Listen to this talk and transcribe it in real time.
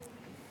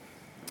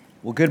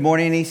Well, good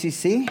morning,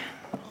 ACC.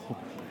 All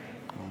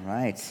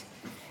right.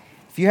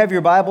 If you have your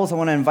Bibles, I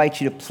want to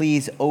invite you to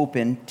please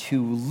open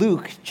to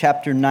Luke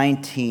chapter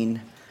 19,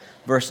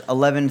 verse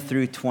 11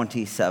 through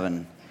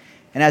 27.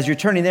 And as you're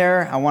turning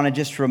there, I want to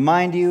just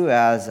remind you,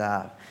 as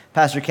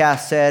Pastor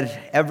Cass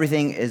said,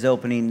 everything is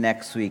opening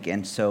next week.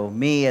 And so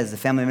me, as the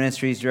Family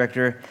Ministries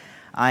Director,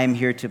 I'm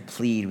here to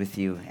plead with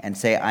you and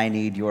say, I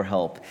need your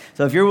help.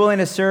 So if you're willing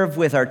to serve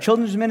with our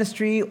children's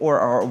ministry or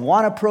our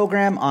Awana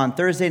program on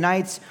Thursday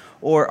nights,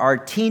 or our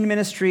teen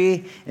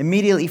ministry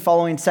immediately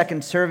following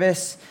second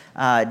service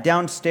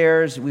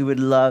downstairs, we would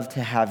love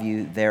to have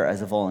you there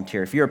as a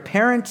volunteer. If you're a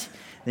parent,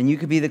 then you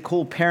could be the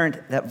cool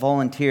parent that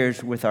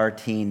volunteers with our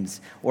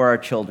teens or our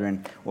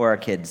children or our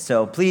kids.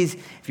 So please,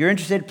 if you're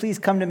interested, please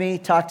come to me,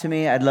 talk to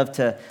me. I'd love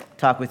to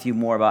talk with you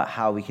more about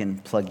how we can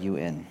plug you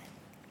in.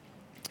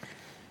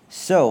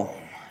 So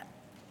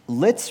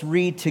let's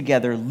read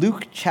together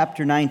Luke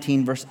chapter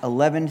 19, verse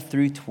 11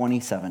 through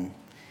 27,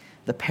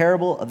 the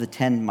parable of the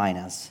 10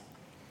 minas.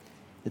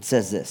 It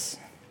says this: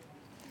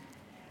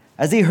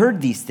 As he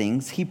heard these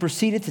things, he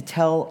proceeded to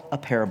tell a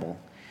parable,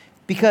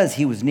 because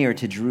he was near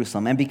to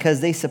Jerusalem, and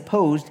because they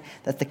supposed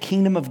that the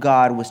kingdom of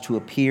God was to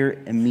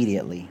appear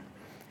immediately.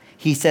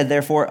 He said,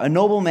 therefore, a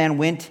nobleman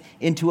went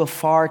into a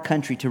far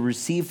country to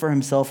receive for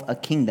himself a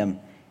kingdom,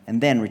 and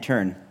then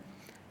return.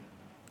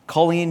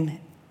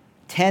 Calling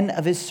 10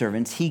 of his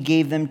servants, he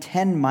gave them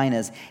 10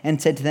 minas, and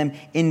said to them,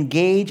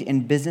 engage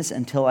in business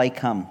until I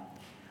come.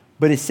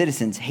 But his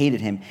citizens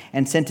hated him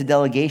and sent a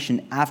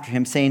delegation after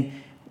him, saying,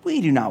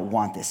 we do not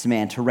want this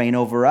man to reign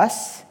over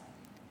us.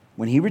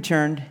 When he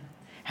returned,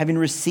 having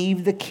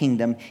received the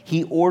kingdom,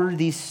 he ordered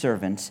these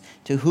servants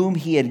to whom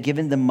he had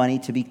given the money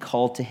to be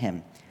called to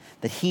him,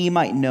 that he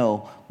might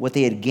know what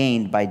they had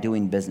gained by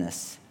doing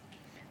business.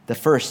 The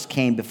first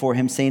came before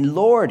him, saying,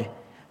 Lord,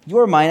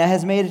 your mina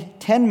has made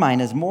 10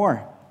 minas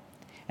more.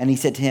 And he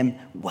said to him,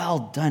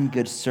 well done,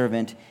 good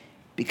servant,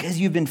 because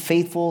you've been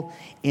faithful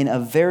in a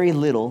very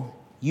little,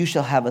 you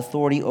shall have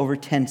authority over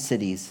 10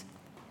 cities.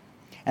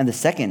 And the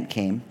second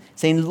came,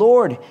 saying,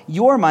 Lord,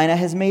 your mina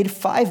has made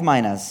 5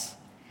 minas.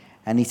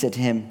 And he said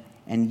to him,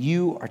 and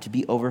you are to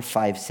be over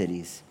 5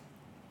 cities.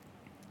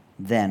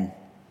 Then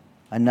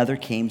another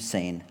came,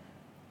 saying,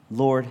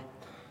 Lord,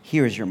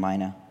 here is your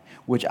mina,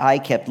 which I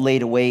kept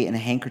laid away in a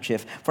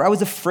handkerchief. For I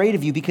was afraid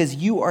of you, because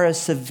you are a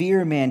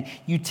severe man.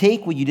 You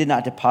take what you did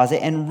not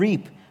deposit, and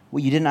reap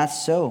what you did not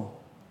sow.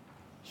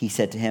 He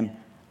said to him,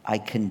 I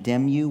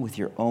condemn you with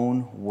your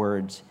own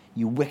words,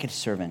 you wicked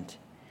servant.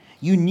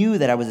 You knew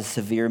that I was a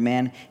severe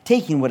man,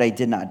 taking what I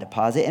did not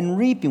deposit and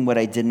reaping what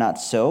I did not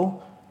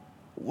sow.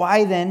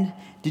 Why then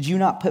did you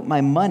not put my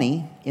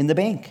money in the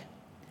bank?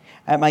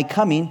 At my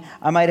coming,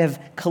 I might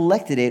have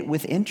collected it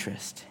with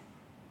interest.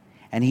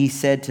 And he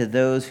said to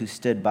those who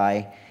stood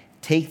by,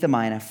 take the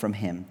mina from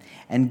him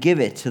and give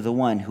it to the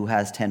one who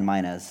has 10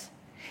 minas.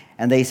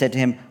 And they said to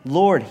him,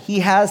 Lord,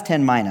 he has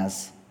 10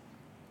 minas.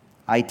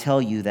 I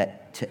tell you that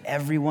to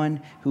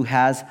everyone who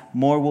has,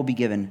 more will be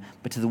given,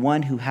 but to the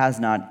one who has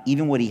not,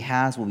 even what he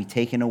has will be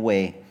taken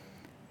away.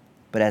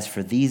 But as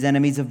for these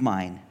enemies of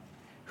mine,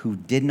 who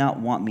did not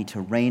want me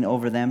to reign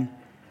over them,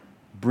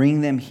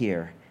 bring them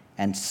here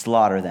and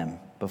slaughter them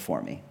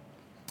before me.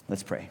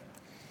 Let's pray.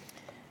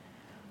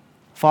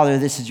 Father,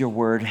 this is your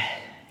word.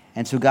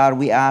 And so, God,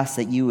 we ask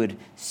that you would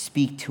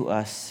speak to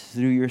us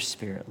through your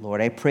Spirit,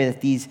 Lord. I pray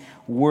that these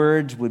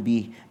words would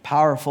be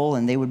powerful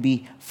and they would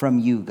be from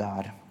you,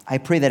 God. I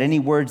pray that any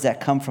words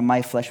that come from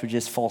my flesh would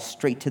just fall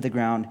straight to the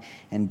ground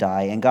and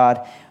die. And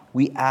God,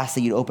 we ask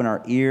that you'd open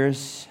our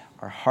ears,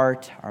 our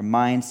heart, our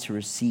minds to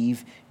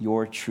receive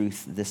your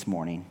truth this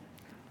morning.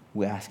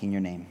 We ask in your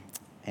name.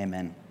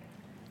 Amen.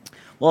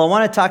 Well, I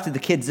want to talk to the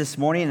kids this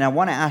morning, and I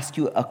want to ask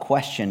you a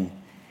question.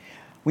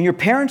 When your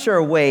parents are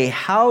away,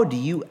 how do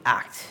you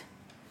act?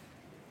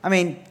 I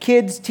mean,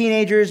 kids,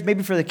 teenagers,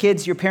 maybe for the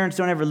kids, your parents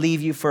don't ever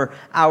leave you for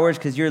hours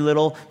because you're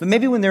little, but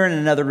maybe when they're in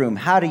another room,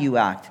 how do you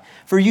act?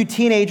 For you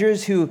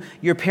teenagers who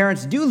your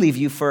parents do leave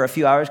you for a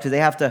few hours because they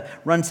have to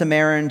run some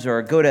errands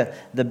or go to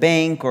the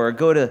bank or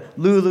go to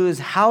Lulu's,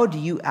 how do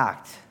you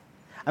act?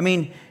 I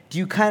mean, do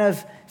you kind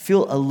of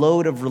feel a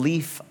load of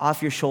relief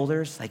off your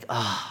shoulders? Like,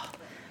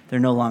 they're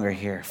no longer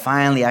here.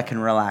 Finally, I can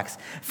relax.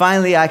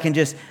 Finally, I can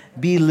just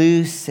be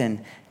loose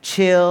and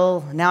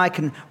chill. Now I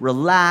can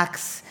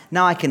relax.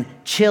 Now I can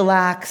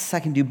chillax. I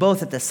can do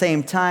both at the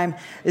same time.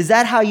 Is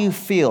that how you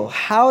feel?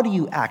 How do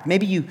you act?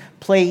 Maybe you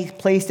play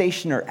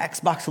PlayStation or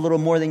Xbox a little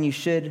more than you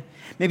should.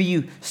 Maybe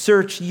you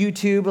search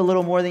YouTube a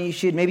little more than you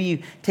should. Maybe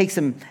you take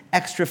some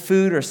extra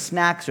food or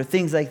snacks or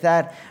things like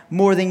that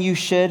more than you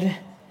should.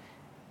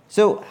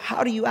 So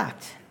how do you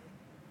act?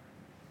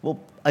 Well,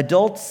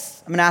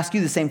 adults, I'm going to ask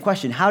you the same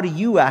question. How do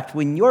you act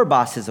when your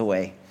boss is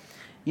away?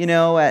 You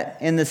know,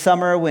 in the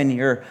summer when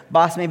your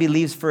boss maybe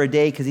leaves for a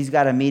day because he's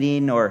got a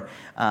meeting, or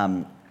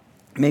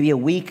maybe a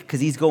week because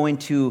he's going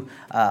to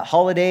a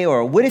holiday,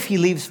 or what if he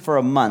leaves for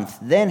a month?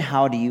 Then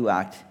how do you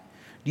act?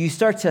 Do you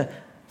start to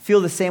feel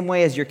the same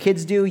way as your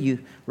kids do? You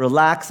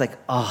relax like,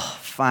 oh,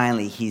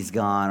 finally he's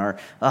gone, or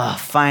oh,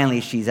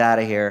 finally she's out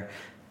of here.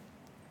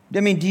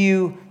 Do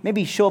you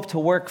maybe show up to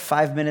work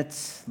 5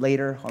 minutes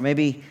later, or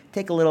maybe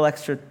take a little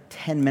extra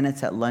 10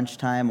 minutes at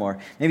lunchtime, or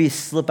maybe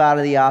slip out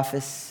of the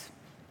office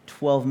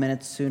 12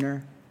 minutes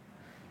sooner?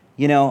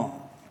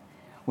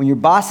 When your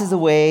boss is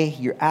away,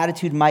 your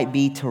attitude might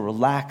be to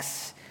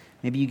relax.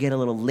 Maybe you get a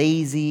little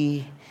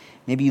lazy.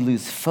 Maybe you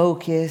lose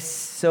focus.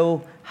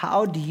 So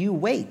how do you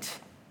wait?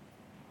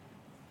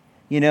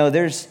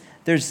 There's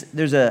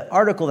an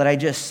article that I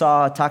just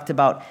saw talked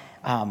about.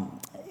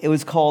 It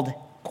was called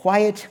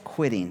Quiet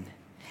Quitting.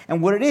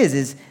 And what it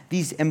is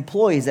these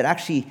employees that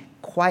actually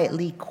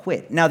quietly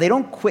quit. Now, they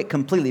don't quit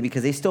completely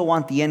because they still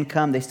want the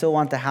income, they still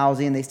want the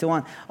housing, they still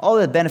want all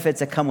the benefits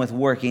that come with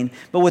working.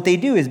 But what they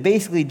do is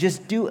basically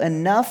just do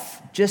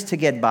enough just to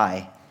get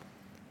by.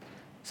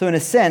 So in a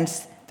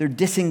sense, they're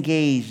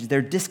disengaged,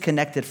 they're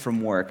disconnected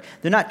from work.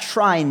 They're not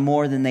trying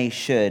more than they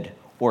should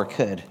or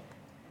could.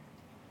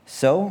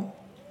 So,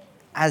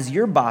 as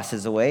your boss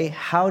is away,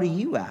 how do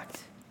you act?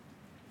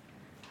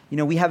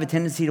 We have a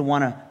tendency to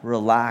want to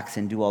relax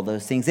and do all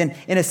those things. And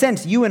in a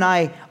sense, you and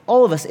I,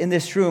 all of us in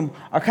this room,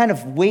 are kind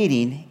of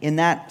waiting in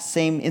that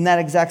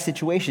exact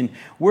situation.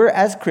 We're,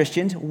 as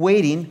Christians,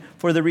 waiting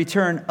for the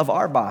return of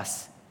our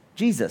boss,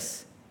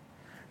 Jesus.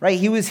 Right?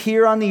 He was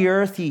here on the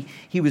earth.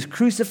 He was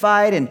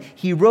crucified, and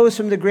he rose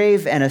from the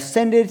grave and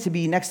ascended to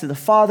be next to the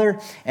Father.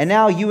 And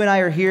now you and I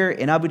are here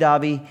in Abu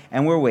Dhabi,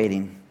 and we're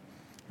waiting.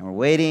 And we're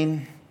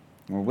waiting,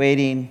 and we're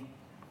waiting,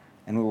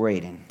 and we're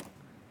waiting.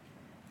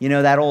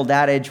 That old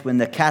adage, when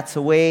the cat's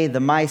away, the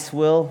mice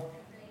will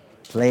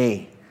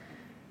play.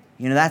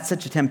 That's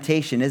such a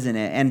temptation, isn't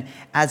it? And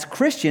as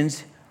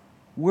Christians,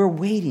 we're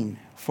waiting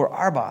for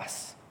our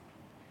boss.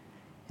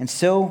 And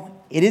so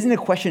it isn't a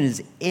question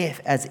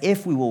as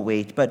if we will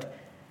wait, but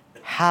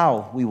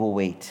how we will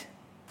wait.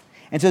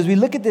 And so as we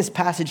look at this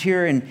passage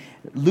here in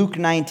Luke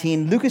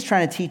 19, Luke is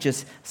trying to teach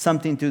us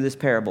something through this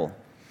parable.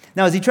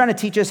 Now, is he trying to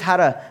teach us how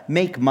to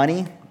make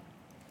money?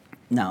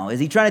 No. Is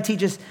he trying to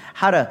teach us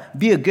how to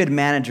be a good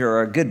manager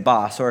or a good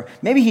boss? Or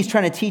maybe he's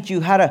trying to teach you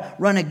how to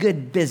run a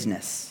good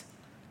business.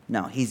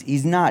 No,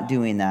 he's not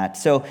doing that.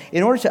 So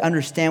in order to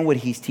understand what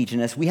he's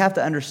teaching us, we have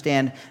to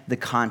understand the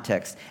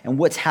context and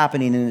what's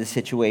happening in this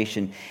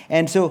situation.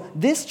 And so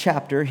this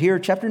chapter here,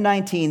 chapter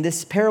 19,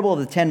 this parable of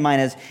the 10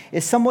 minas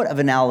is somewhat of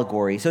an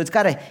allegory. So it's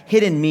got a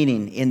hidden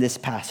meaning in this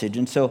passage.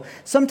 And so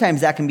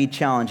sometimes that can be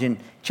challenging.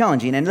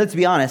 And let's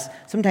be honest,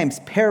 sometimes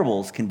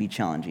parables can be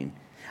challenging.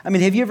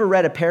 Have you ever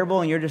read a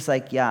parable and you're just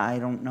like, yeah, I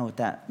don't know what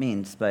that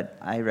means, but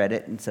I read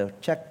it, and so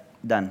check,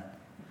 done.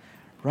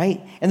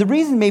 Right? And the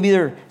reason maybe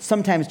they're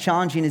sometimes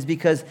challenging is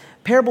because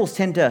parables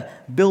tend to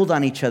build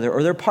on each other,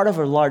 or they're part of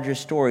a larger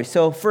story.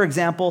 So, for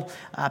example,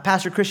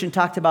 Pastor Christian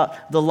talked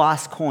about the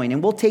lost coin,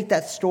 and we'll take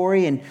that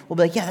story and we'll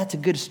be like, yeah, that's a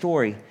good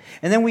story.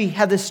 And then we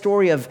have this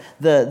story of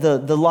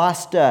the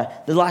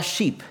lost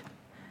sheep.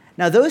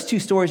 Now, those two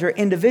stories are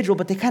individual,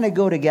 but they kind of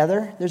go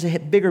together. There's a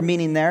bigger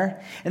meaning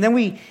there. And then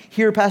we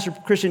hear Pastor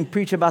Christian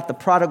preach about the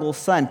prodigal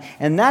son,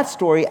 and that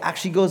story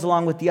actually goes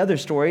along with the other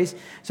stories.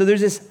 So there's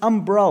this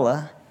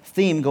umbrella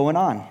theme going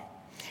on.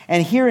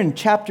 And here in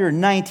chapter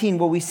 19,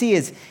 what we see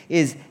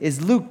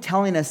is Luke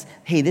telling us,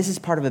 hey, this is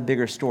part of a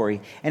bigger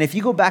story. And if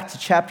you go back to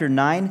chapter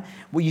 9,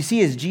 what you see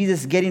is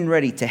Jesus getting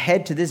ready to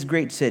head to this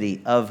great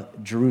city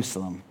of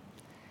Jerusalem.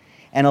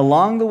 And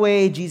along the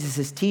way, Jesus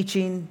is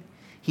teaching,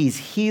 he's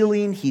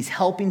healing, he's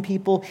helping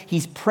people,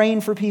 he's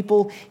praying for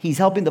people, he's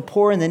helping the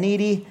poor and the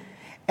needy.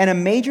 And a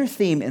major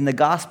theme in the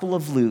Gospel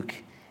of Luke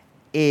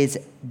is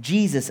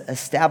Jesus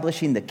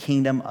establishing the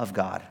kingdom of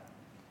God.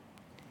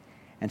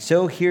 And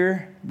so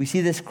here we see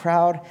this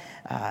crowd.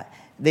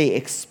 They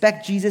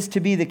expect Jesus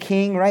to be the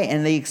king, right?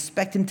 And they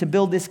expect him to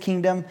build this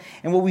kingdom.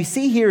 And what we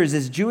see here is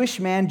this Jewish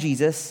man,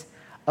 Jesus,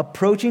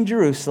 approaching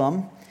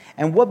Jerusalem.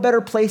 And what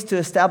better place to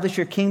establish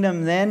your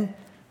kingdom than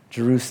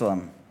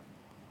Jerusalem?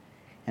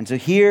 And so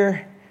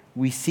here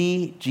we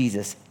see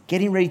Jesus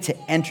getting ready to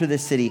enter the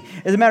city.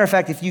 As a matter of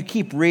fact, if you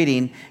keep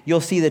reading,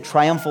 you'll see the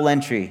triumphal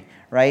entry.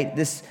 Right?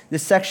 This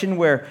section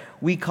where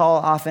we call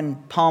often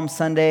Palm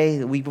Sunday,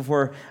 the week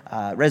before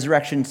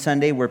Resurrection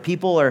Sunday, where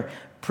people are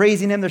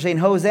praising him. They're saying,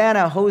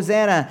 Hosanna,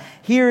 Hosanna,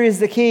 here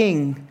is the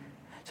king.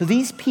 So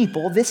these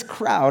people, this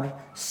crowd,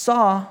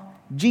 saw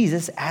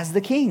Jesus as the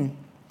king.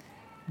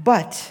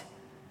 But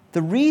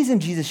the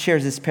reason Jesus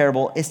shares this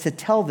parable is to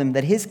tell them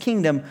that his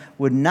kingdom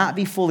would not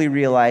be fully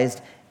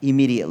realized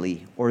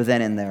immediately or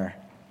then and there.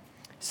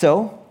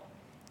 So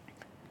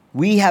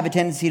we have a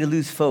tendency to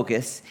lose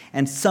focus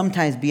and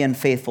sometimes be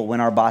unfaithful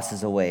when our boss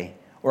is away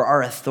or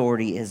our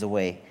authority is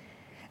away.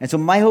 And so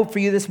my hope for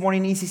you this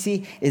morning,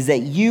 ECC, is that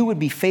you would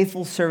be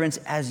faithful servants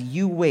as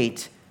you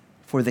wait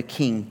for the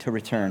King to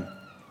return.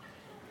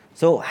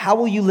 So how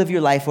will you live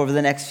your life over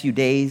the next few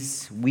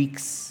days,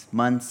 weeks,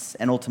 months,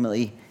 and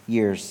ultimately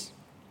years?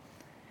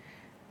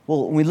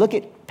 Well, when we look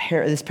at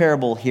this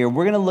parable here,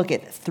 we're going to look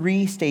at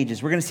 3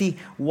 stages. We're going to see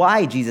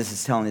why Jesus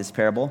is telling this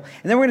parable.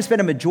 And then we're going to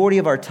spend a majority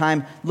of our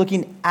time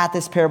looking at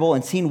this parable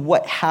and seeing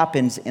what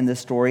happens in the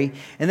story.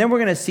 And then we're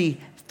going to see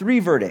 3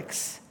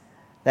 verdicts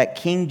that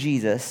King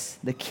Jesus,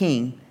 the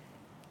King,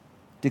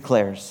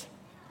 declares.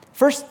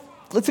 First,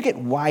 let's look at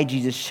why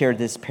Jesus shared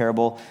this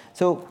parable.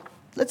 So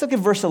let's look at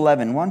verse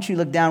 11. Why don't you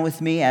look down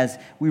with me as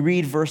we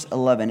read verse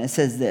 11. It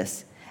says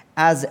this,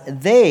 as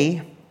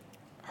they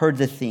heard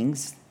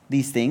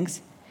these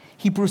things,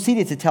 he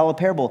proceeded to tell a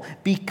parable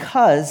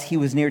because he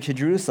was near to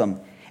Jerusalem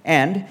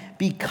and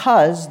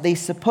because they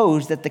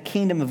supposed that the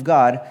kingdom of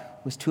God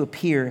was to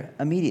appear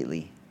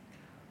immediately.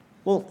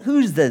 Well,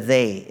 who's the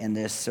they in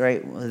this,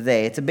 right?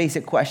 They, it's a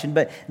basic question,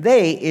 but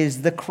they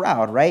is the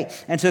crowd, right?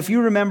 And so if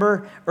you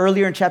remember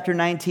earlier in chapter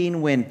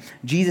 19 when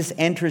Jesus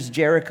enters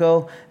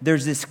Jericho,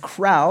 there's this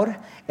crowd,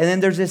 and then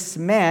there's this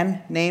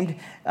man named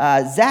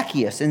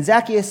Zacchaeus. And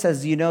Zacchaeus,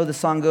 as you know, the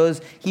song goes,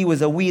 he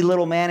was a wee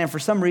little man, and for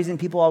some reason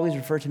people always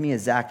refer to me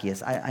as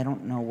Zacchaeus. I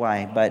don't know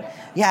why, but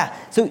yeah.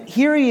 So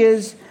here he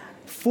is,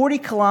 40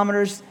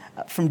 kilometers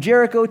from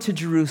Jericho to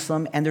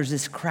Jerusalem, and there's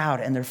this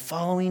crowd, and they're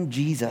following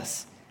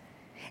Jesus.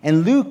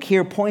 And Luke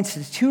here points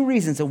to two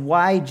reasons of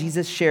why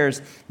Jesus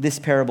shares this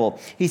parable.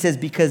 He says,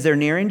 because they're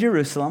nearing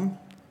Jerusalem.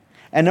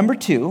 And number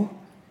two,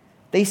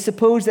 they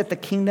suppose that the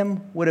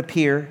kingdom would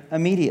appear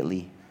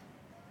immediately.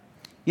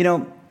 You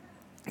know,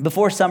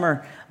 before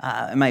summer,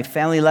 my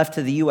family left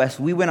to the U.S.,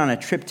 we went on a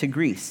trip to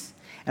Greece.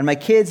 And my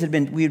kids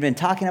we had been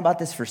talking about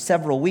this for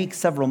several weeks,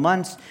 several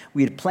months.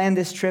 We had planned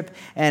this trip.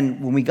 And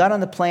when we got on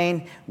the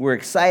plane, we're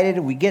excited.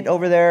 We get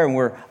over there and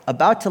we're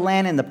about to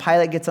land. And the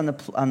pilot gets on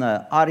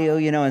the audio,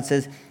 and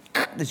says,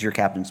 this is your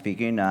captain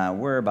speaking.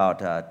 We're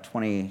about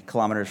 20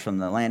 kilometers from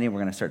the landing.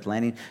 We're going to start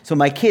landing. So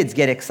my kids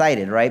get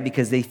excited, right?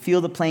 Because they feel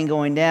the plane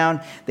going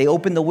down. They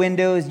open the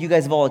windows. You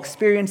guys have all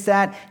experienced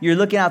that. You're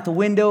looking out the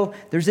window.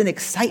 There's an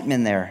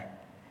excitement there.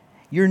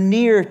 You're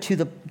near to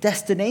the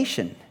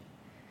destination.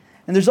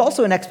 And there's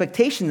also an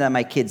expectation that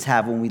my kids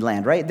have when we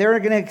land, right? They're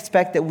going to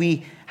expect that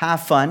we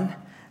have fun.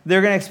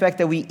 They're going to expect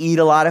that we eat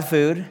a lot of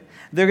food.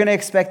 They're going to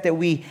expect that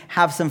we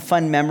have some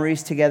fun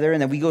memories together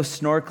and that we go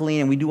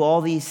snorkeling and we do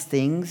all these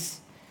things.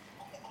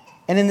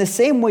 And in the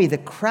same way, the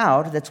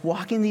crowd that's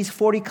walking these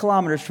 40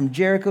 kilometers from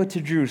Jericho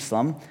to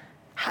Jerusalem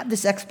had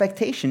this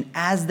expectation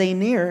as they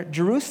near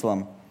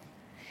Jerusalem.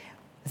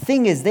 The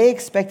thing is, they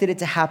expected it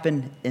to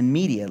happen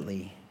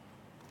immediately.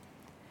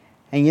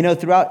 And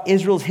throughout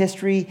Israel's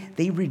history,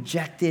 they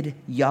rejected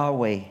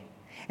Yahweh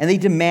and they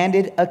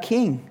demanded a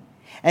king.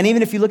 And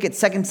even if you look at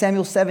 2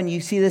 Samuel 7,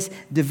 you see this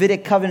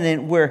Davidic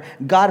covenant where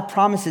God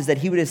promises that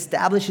he would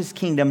establish his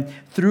kingdom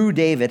through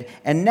David.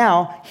 And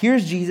now,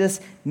 here's Jesus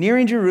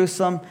nearing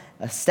Jerusalem,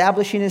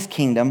 establishing his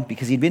kingdom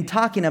because he'd been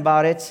talking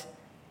about it.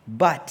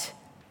 But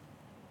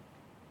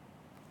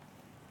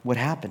what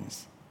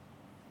happens?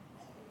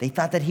 They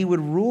thought that he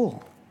would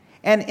rule.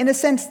 And in a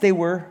sense, they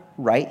were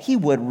right. He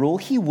would rule.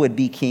 He would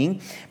be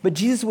king. But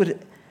Jesus would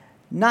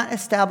not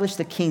establish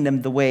the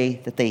kingdom the way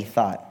that they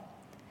thought.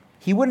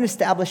 He wouldn't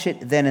establish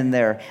it then and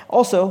there.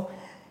 Also,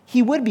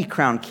 he would be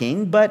crowned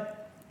king,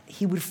 but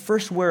he would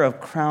first wear a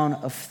crown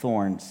of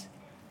thorns.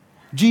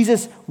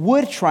 Jesus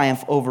would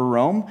triumph over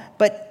Rome,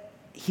 but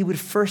he would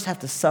first have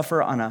to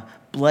suffer on a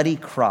bloody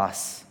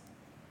cross,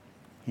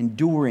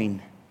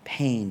 enduring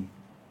pain.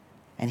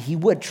 And he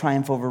would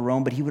triumph over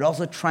Rome, but he would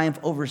also triumph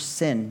over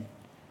sin.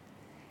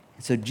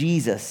 And so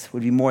Jesus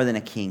would be more than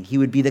a king. He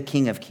would be the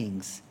King of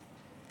Kings.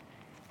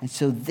 And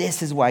so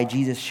this is why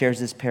Jesus shares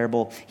this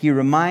parable. He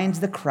reminds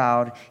the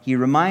crowd, he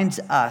reminds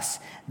us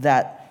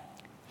that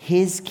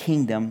his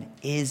kingdom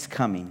is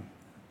coming.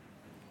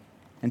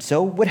 And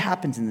so what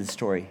happens in this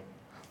story?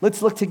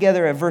 Let's look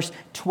together at verse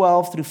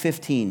 12 through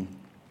 15.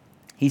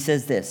 He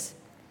says this,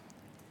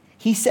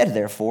 he said,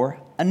 therefore,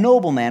 a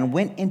nobleman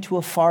went into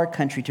a far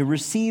country to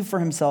receive for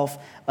himself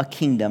a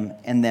kingdom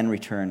and then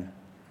return.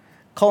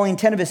 Calling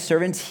 10 of his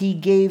servants, he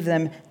gave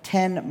them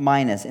 10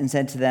 minas and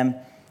said to them,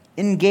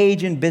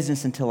 engage in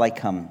business until I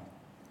come.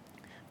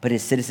 But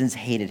his citizens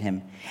hated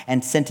him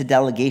and sent a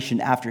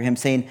delegation after him,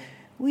 saying,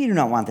 we do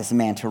not want this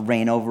man to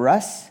reign over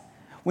us.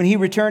 When he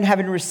returned,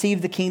 having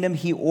received the kingdom,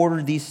 he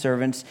ordered these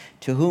servants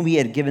to whom he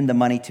had given the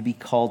money to be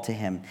called to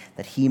him,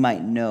 that he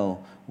might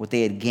know what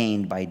they had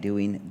gained by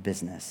doing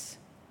business.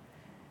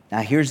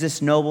 Now here's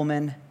this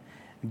nobleman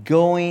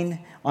going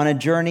on a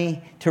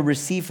journey to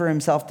receive for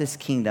himself this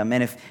kingdom.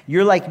 And if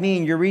you're like me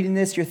and you're reading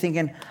this, you're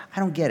thinking, I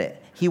don't get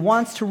it. He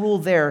wants to rule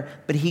there,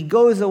 but he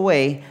goes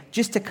away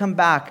just to come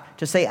back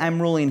to say,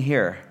 I'm ruling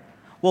here.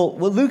 Well,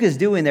 what Luke is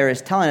doing there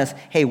is telling us,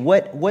 hey,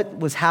 what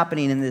was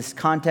happening in this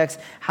context?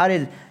 How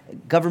did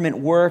government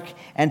work?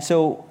 And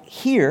so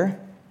here,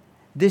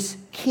 this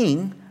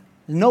king,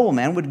 the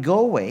nobleman, would go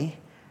away,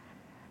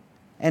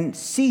 and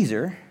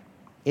Caesar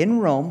in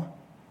Rome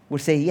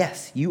would say,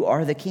 yes, you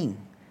are the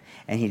king.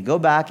 And he'd go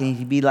back and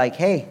he'd be like,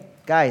 hey,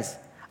 guys,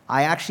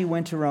 I actually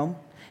went to Rome.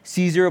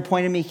 Caesar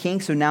appointed me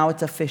king, so now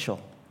it's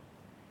official.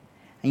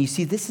 And you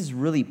see, this is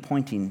really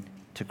pointing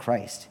to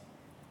Christ.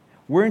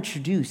 We're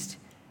introduced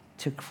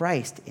to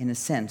Christ in a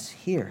sense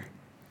here.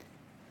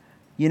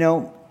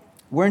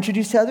 We're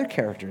introduced to other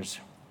characters.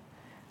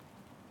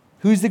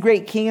 Who's the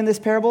great king in this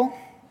parable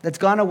that's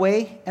gone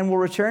away and will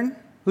return?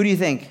 Who do you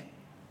think?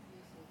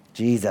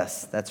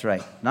 Jesus. That's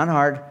right. Not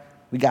hard.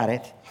 We got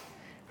it.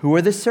 Who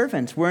are the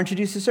servants? We're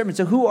introduced to servants.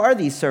 So who are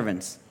these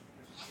servants?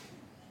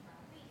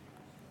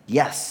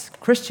 Yes,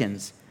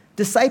 Christians,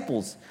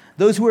 disciples,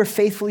 those who are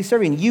faithfully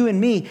serving, you and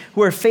me,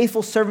 who are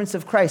faithful servants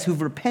of Christ,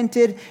 who've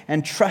repented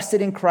and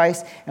trusted in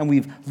Christ, and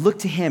we've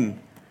looked to him.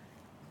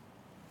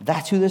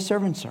 That's who the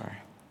servants are.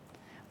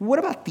 What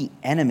about the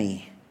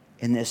enemy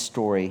in this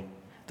story?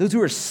 Those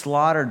who are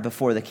slaughtered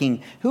before the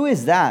king. Who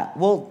is that?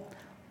 Well,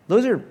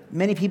 those are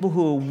many people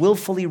who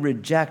willfully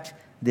reject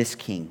this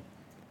king.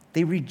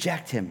 They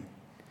reject him.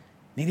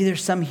 Maybe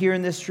there's some here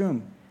in this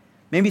room.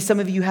 Maybe some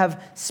of you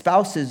have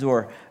spouses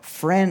or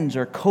friends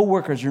or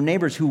coworkers or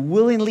neighbors who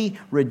willingly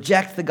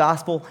reject the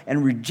gospel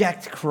and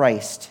reject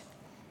Christ.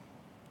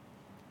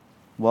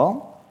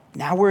 Well,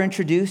 now we're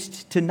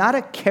introduced to not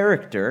a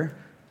character,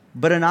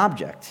 but an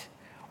object.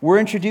 We're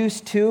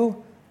introduced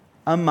to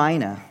a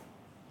mina.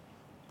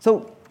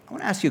 So I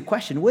want to ask you a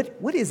question.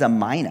 What is a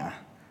mina?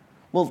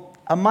 Well,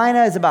 a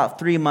mina is about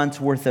 3 months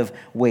worth of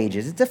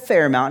wages. It's a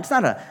fair amount. It's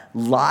not a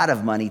lot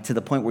of money to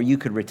the point where you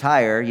could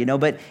retire,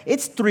 but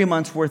it's 3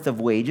 months worth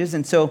of wages.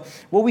 And so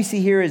what we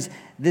see here is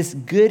this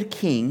good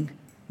king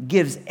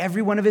gives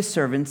every one of his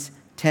servants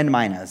 10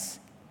 minas.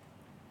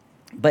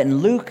 But in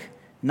Luke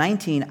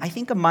 19, I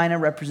think a mina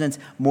represents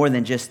more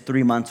than just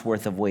 3 months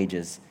worth of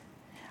wages.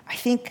 I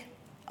think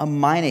a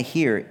mina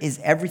here is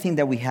everything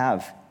that we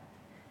have.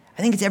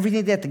 I think it's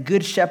everything that the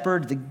good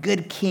shepherd, the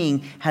good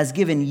king has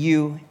given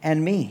you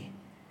and me.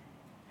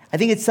 I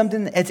think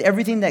it's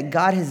everything that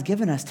God has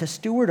given us to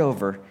steward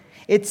over.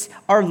 It's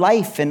our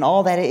life and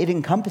all that it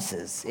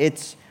encompasses.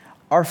 It's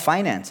our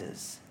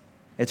finances.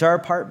 It's our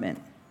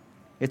apartment.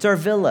 It's our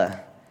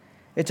villa.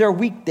 It's our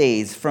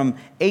weekdays from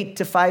 8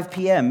 to 5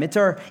 p.m. It's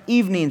our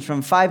evenings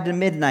from 5 to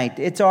midnight.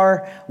 It's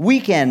our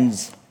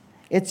weekends.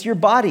 It's your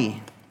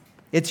body.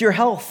 It's your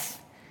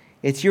health.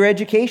 It's your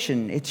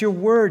education. It's your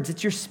words.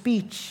 It's your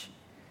speech.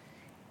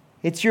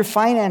 It's your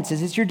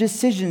finances, it's your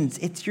decisions,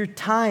 it's your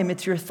time,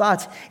 it's your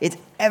thoughts. It's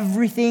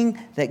everything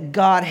that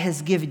God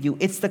has given you.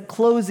 It's the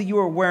clothes that you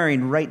are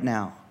wearing right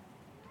now.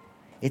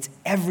 It's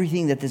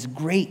everything that this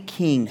great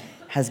king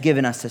has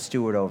given us to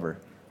steward over.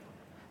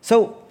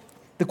 So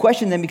the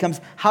question then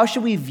becomes, how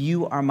should we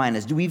view our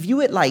minas? Do we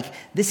view it like,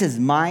 this is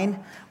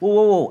mine?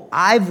 Whoa,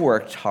 I've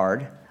worked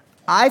hard.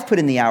 I've put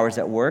in the hours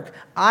at work.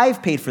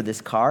 I've paid for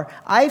this car.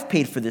 I've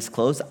paid for this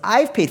clothes.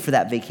 I've paid for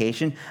that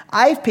vacation.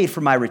 I've paid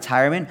for my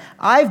retirement.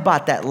 I've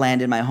bought that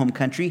land in my home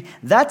country.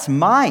 That's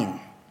mine.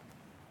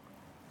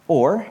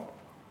 Or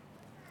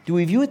do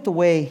we view it the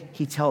way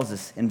he tells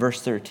us in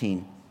verse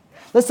 13?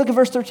 Let's look at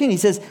verse 13. He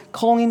says,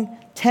 calling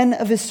 10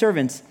 of his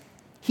servants,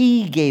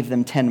 he gave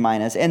them 10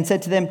 minas and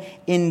said to them,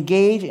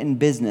 engage in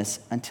business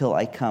until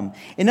I come.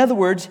 In other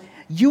words,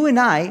 you and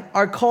I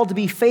are called to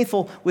be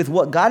faithful with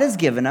what God has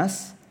given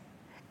us,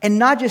 and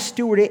not just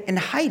steward it and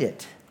hide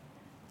it.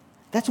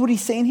 That's what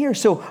he's saying here.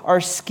 So our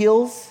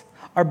skills,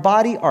 our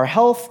body, our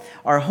health,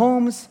 our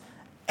homes,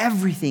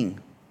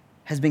 everything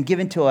has been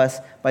given to us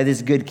by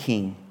this good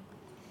king.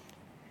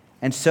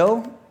 And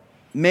so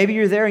maybe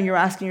you're there and you're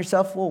asking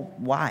yourself, well,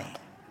 why?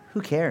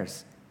 Who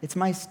cares? It's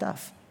my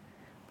stuff.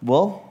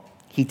 Well,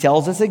 he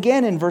tells us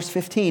again in verse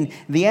 15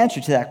 the answer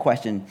to that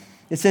question.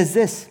 It says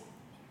this,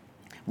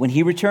 when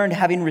he returned,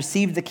 having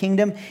received the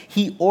kingdom,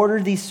 he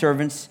ordered these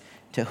servants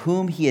to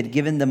whom he had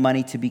given the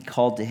money to be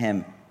called to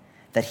him,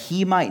 that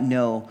he might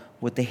know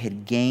what they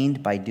had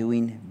gained by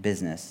doing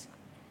business.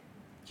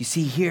 You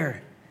see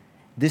here,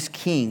 this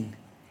king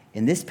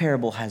in this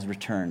parable has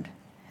returned.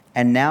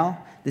 And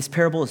now this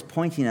parable is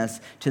pointing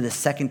us to the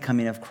second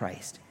coming of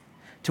Christ,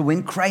 to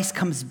when Christ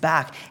comes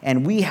back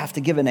and we have to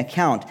give an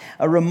account.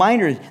 A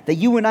reminder that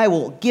you and I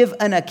will give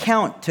an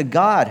account to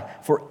God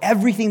for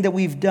everything that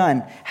we've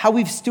done, how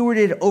we've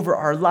stewarded over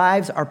our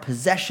lives, our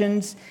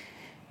possessions,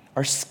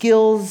 our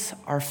skills,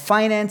 our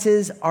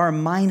finances, our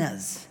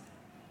minas.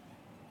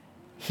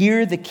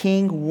 Here the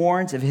king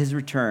warns of his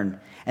return.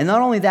 And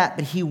not only that,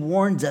 but he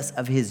warns us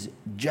of his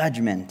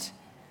judgment.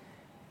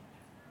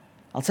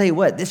 I'll tell you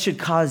what, this should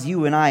cause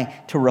you and I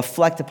to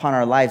reflect upon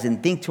our lives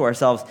and think to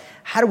ourselves,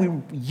 how do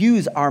we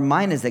use our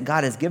minas that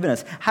God has given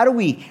us? How do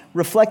we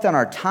reflect on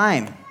our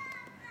time?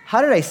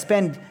 How did I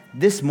spend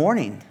this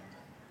morning?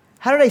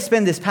 How did I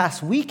spend this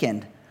past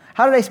weekend?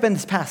 How did I spend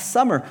this past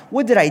summer?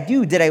 What did I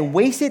do? Did I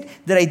waste it?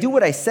 Did I do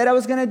what I said I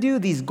was going to do?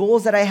 These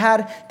goals that I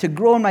had to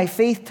grow in my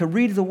faith, to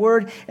read the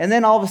word, and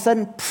then all of a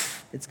sudden,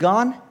 it's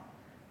gone?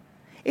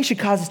 It should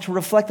cause us to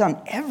reflect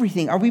on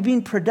everything. Are we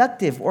being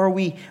productive or are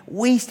we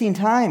wasting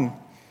time?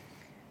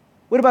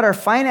 What about our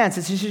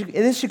finances?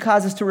 This should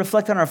cause us to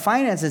reflect on our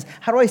finances.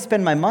 How do I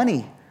spend my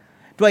money?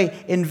 Do I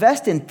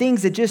invest in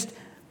things that just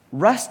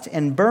rust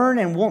and burn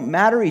and won't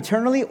matter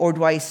eternally, or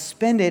do I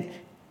spend it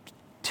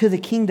to the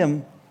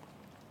kingdom?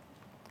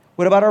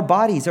 What about our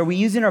bodies? Are we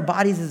using our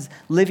bodies as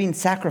living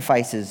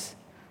sacrifices?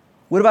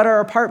 What about our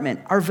apartment,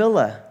 our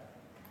villa?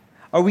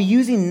 Are we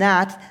using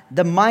that,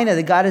 the mina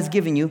that God has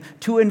given you,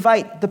 to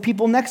invite the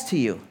people next to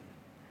you?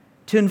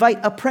 To invite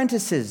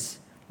apprentices?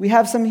 We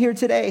have some here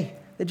today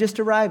that just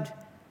arrived.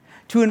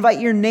 To invite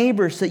your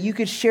neighbors so that you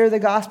could share the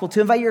gospel.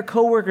 To invite your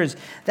coworkers.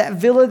 That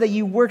villa that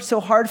you worked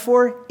so hard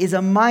for is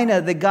a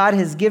mina that God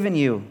has given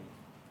you.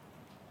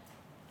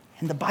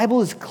 And the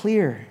Bible is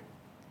clear.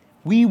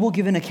 We will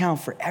give an account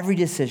for every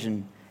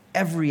decision,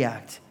 every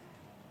act,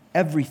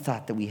 every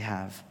thought that we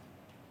have.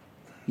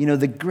 You know,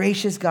 the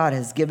gracious God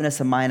has given us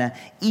a mina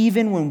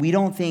even when we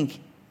don't think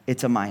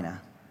it's a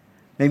mina.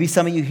 Maybe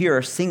some of you here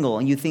are single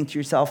and you think to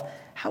yourself,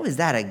 how is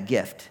that a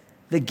gift?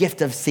 The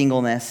gift of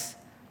singleness.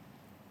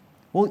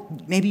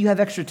 Well, maybe you have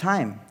extra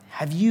time.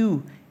 Have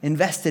you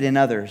invested in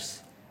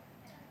others?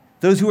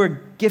 Those who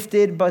are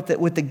gifted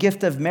with the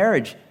gift of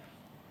marriage,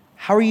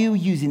 how are you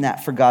using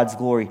that for God's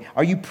glory?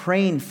 Are you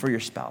praying for your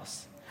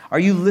spouse? Are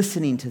you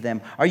listening to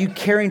them? Are you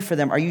caring for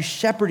them? Are you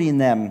shepherding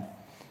them?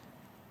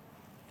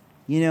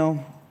 You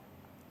know,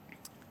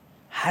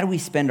 how do we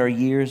spend our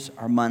years,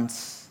 our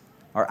months,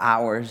 our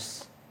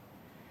hours,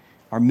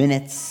 our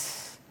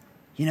minutes?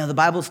 You know, the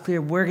Bible's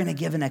clear. We're going to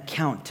give an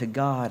account to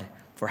God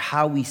for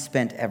how we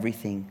spent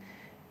everything.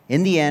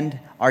 In the end,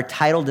 our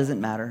title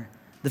doesn't matter.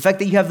 The fact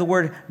that you have the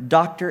word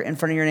doctor in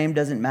front of your name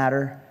doesn't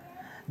matter.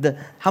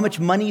 How much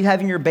money you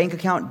have in your bank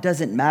account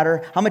doesn't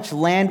matter. How much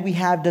land we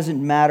have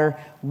doesn't matter.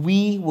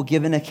 We will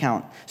give an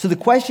account. So the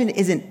question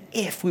isn't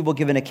if we will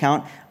give an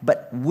account,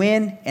 but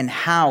when and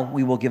how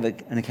we will give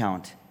an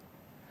account.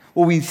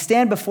 Will we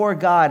stand before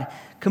God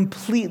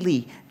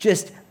completely,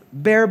 just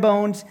bare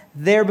bones,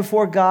 there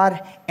before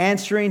God,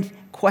 answering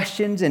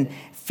questions and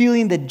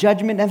feeling the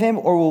judgment of him?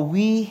 Or will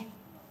we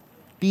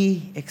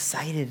be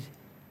excited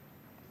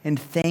and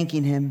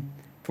thanking him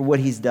for what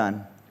he's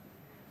done?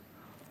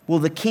 Will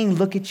the king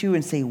look at you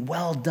and say,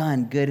 well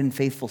done, good and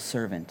faithful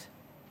servant?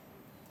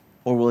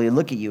 Or will he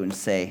look at you and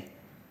say,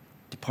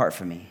 depart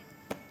from me,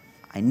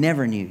 I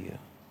never knew you?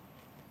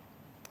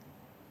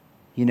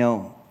 You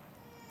know,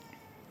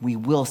 we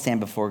will stand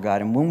before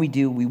God, and when we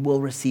do, we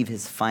will receive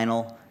his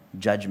final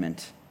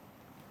judgment.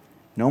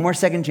 No more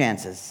second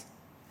chances.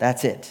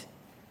 That's it.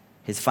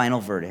 His final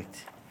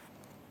verdict.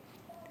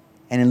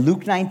 And in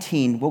Luke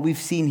 19, what we've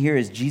seen here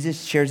is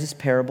Jesus shares this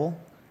parable,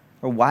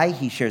 or why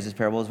he shares this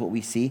parable is what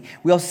we see.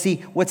 We also see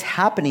what's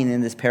happening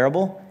in this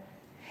parable.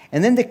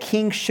 And then the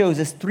king shows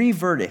us 3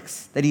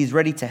 verdicts that he's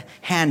ready to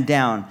hand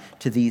down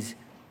to these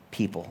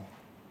people.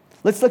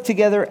 Let's look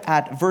together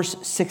at verse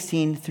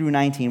 16 through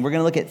 19. We're going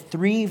to look at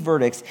 3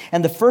 verdicts.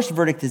 And the first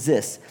verdict is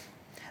this.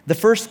 The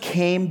first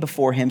came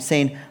before him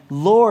saying,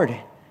 Lord,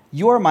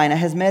 your mina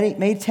has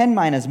made 10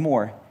 minas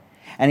more.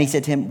 And he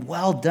said to him,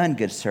 well done,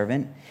 good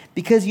servant.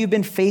 Because you've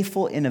been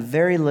faithful in a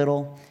very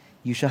little,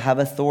 you shall have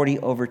authority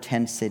over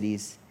 10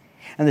 cities.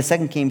 And the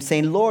second came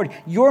saying, Lord,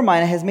 your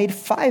mina has made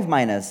 5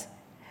 minas.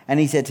 And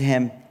he said to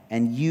him,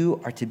 and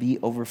you are to be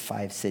over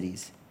 5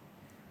 cities.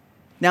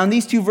 Now in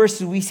these 2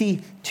 verses, we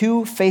see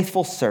 2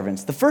 faithful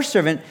servants. The first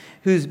servant,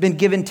 who's been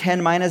given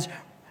 10 minas,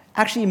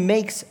 actually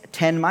makes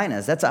 10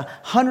 minas. That's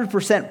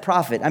 100%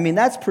 profit. I mean,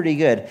 that's pretty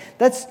good.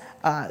 That's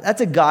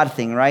a God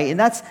thing, right? And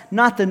that's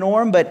not the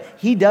norm, but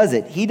he does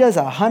it. He does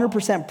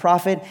 100%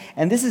 profit,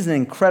 and this is an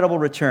incredible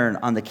return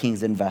on the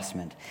king's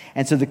investment.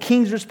 And so the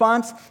king's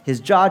response,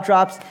 his jaw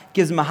drops,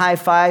 gives him a high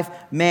five.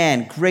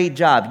 Man, great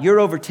job. You're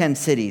over 10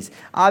 cities.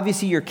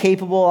 Obviously, you're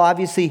capable.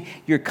 Obviously,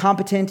 you're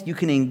competent.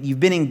 You've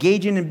been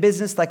engaging in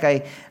business like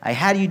I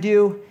had you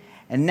do,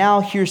 and now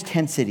here's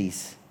 10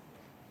 cities.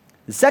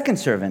 The second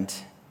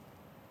servant,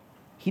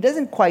 he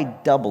doesn't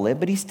quite double it,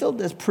 but he still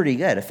does pretty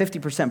good, a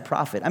 50%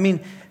 profit. I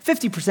mean,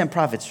 50%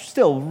 profit's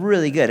still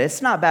really good.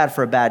 It's not bad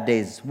for a bad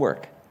day's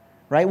work,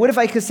 right? What if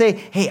I could say,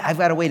 hey, I've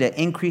got a way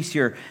to increase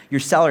your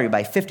salary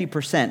by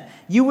 50%?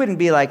 You wouldn't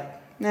be like,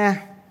 nah,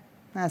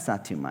 that's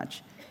not too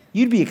much.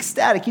 You'd be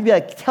ecstatic. You'd be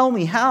like, tell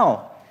me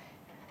how.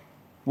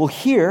 Well,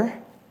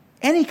 here,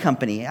 any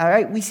company, all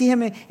right, we see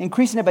him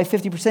increasing it by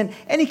 50%.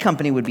 Any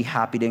company would be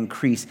happy to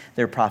increase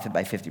their profit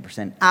by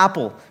 50%.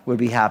 Apple would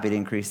be happy to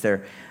increase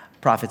their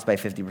profits by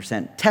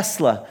 50%.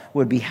 Tesla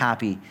would be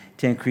happy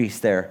to increase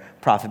their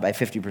profit by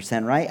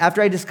 50%, right?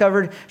 After I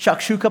discovered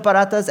shakshuka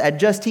paratas at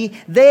Just Tea,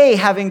 they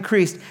have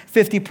increased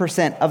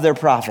 50% of their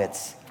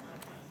profits.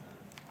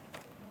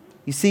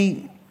 You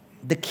see,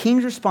 the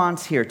king's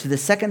response here to the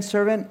second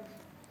servant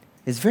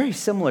is very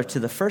similar to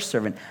the first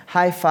servant.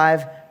 High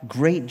five,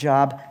 great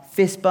job,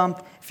 fist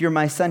bump. If you're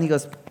my son, he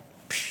goes,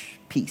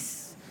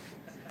 peace.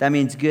 That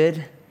means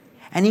good.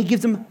 And he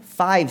gives him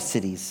 5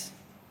 cities.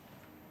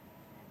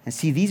 And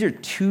see, these are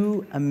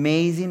 2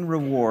 amazing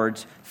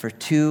rewards for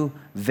 2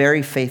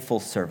 very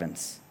faithful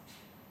servants.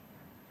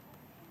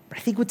 But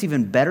I think what's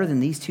even better than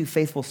these 2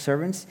 faithful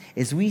servants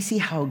is we see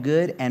how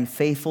good and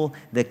faithful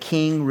the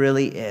king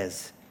really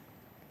is.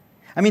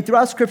 I mean,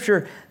 throughout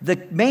Scripture,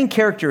 the main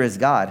character is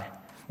God.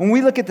 When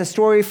we look at the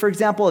story, for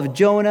example, of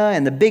Jonah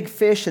and the big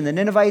fish and the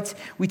Ninevites,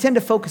 we tend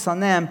to focus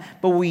on them,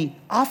 but we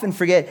often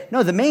forget,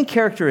 no, the main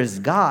character is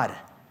God.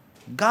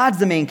 God's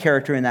the main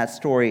character in that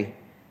story.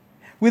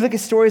 We look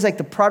at stories like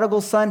the prodigal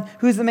son.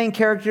 Who's the main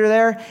character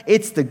there?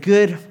 It's the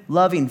good,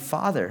 loving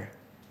father.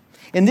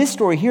 In this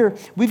story here,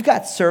 we've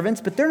got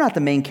servants, but they're not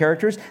the main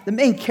characters. The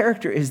main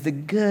character is the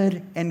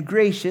good and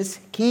gracious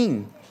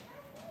king.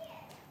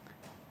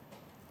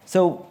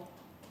 So,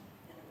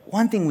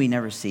 one thing we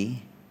never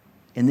see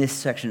in this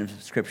section of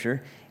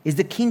Scripture is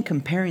the king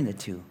comparing the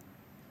 2.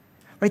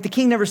 Right? The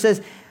king never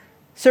says,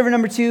 Servant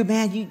number 2,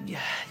 man,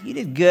 you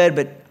did good,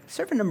 but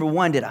servant number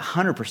 1 did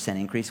 100%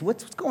 increase.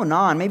 What's going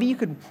on? Maybe you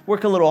could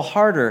work a little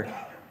harder.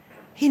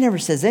 He never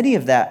says any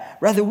of that.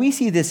 Rather, we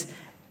see this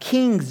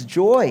king's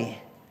joy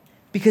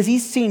because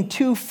he's seen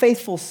 2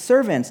 faithful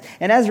servants.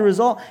 And as a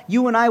result,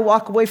 you and I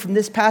walk away from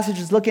this passage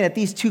as looking at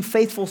these 2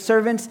 faithful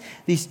servants,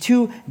 these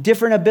 2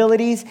 different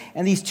abilities,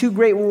 and these 2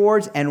 great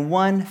rewards, and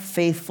 1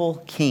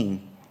 faithful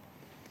king.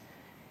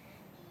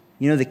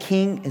 You know, the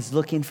king is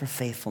looking for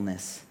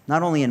faithfulness,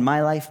 not only in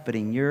my life, but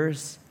in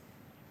yours.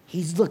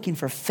 He's looking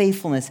for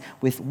faithfulness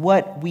with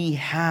what we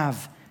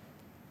have.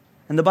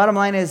 And the bottom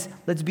line is,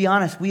 let's be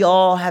honest, we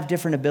all have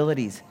different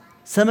abilities.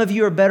 Some of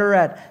you are better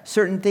at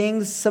certain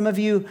things. Some of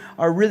you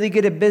are really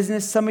good at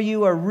business. Some of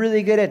you are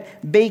really good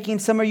at baking.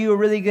 Some of you are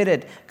really good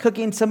at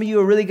cooking. Some of you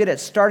are really good at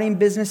starting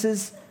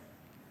businesses.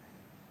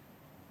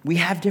 We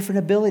have different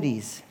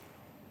abilities.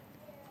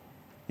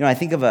 You know, I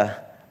think of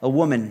a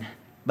woman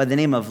by the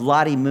name of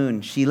Lottie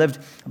Moon. She lived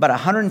about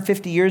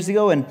 150 years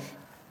ago, and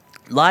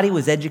Lottie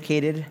was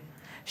educated.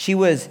 She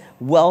was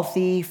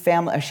wealthy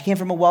family. She came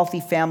from a wealthy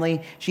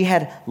family. She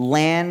had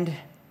land.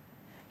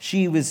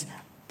 She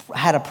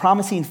had a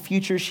promising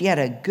future. She had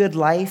a good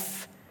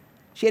life.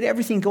 She had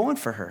everything going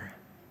for her.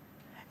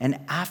 And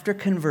after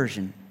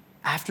conversion,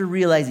 after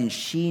realizing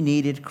she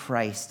needed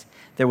Christ,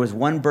 there was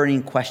one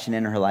burning question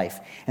in her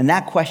life. And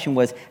that question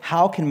was,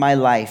 how can my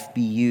life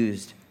be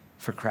used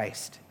for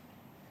Christ?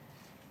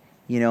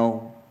 You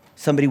know,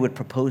 somebody would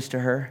propose to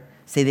her,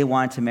 say they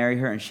wanted to marry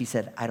her, and she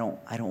said, I don't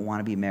want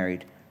to be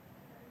married.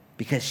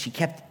 Because she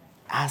kept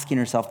asking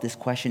herself this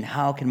question,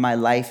 how can my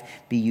life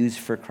be used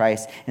for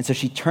Christ? And so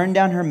she turned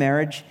down her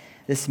marriage,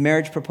 this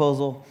marriage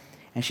proposal,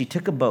 and she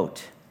took a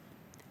boat,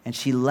 and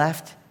she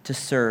left to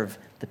serve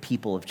the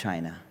people of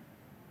China.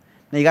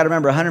 Now you got to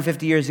remember,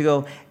 150 years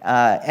ago,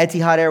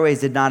 Etihad Airways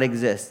did not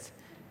exist.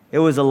 It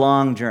was a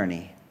long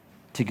journey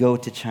to go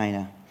to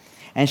China.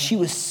 And she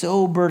was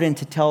so burdened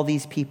to tell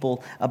these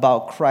people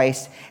about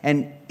Christ.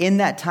 And in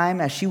that time,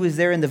 as she was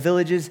there in the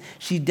villages,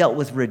 she dealt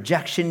with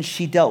rejection.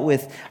 She dealt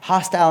with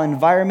hostile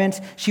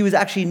environments. She was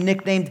actually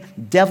nicknamed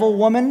Devil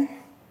Woman.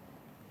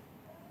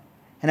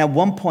 And at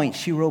one point,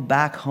 she wrote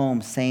back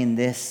home saying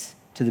this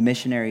to the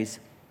missionaries.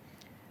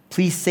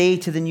 Please say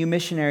to the new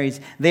missionaries,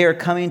 they are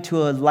coming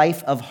to a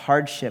life of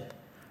hardship,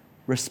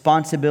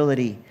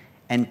 responsibility,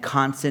 and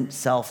constant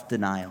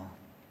self-denial.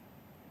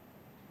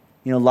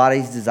 You know,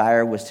 Lottie's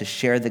desire was to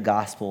share the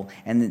gospel,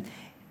 and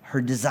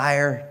her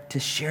desire to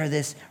share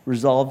this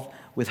resolved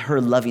with her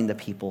loving the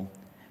people.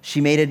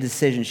 She made a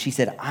decision. She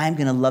said, I'm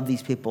going to love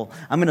these people.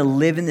 I'm going to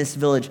live in this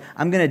village.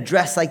 I'm going to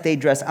dress like they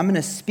dress. I'm going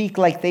to speak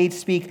like they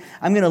speak.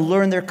 I'm going to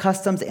learn their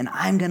customs, and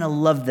I'm going to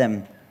love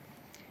them.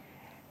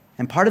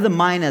 And part of the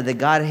mina that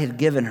God had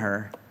given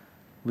her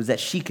was that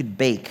she could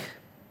bake.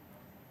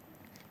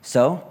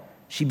 So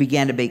she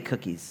began to bake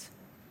cookies.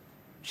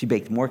 She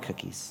baked more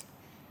cookies.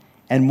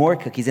 And more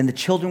cookies. And the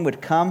children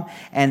would come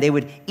and they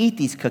would eat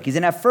these cookies.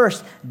 And at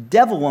first,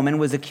 Devil Woman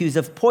was accused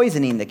of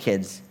poisoning the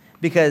kids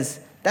because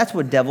that's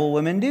what devil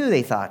women do,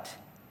 they thought.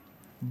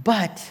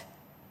 But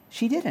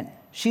she didn't.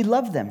 She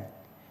loved them.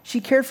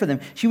 She cared for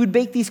them. She would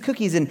bake these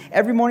cookies, and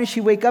every morning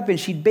she'd wake up and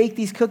she'd bake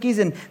these cookies,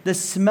 and the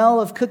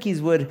smell of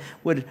cookies would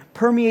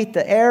permeate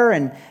the air,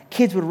 and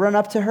kids would run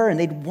up to her and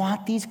they'd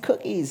want these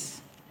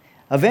cookies.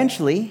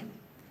 Eventually,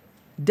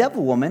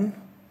 Devil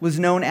Woman was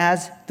known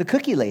as the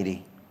Cookie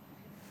Lady.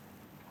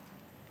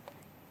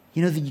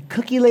 You know, the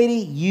cookie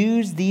lady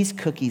used these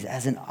cookies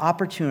as an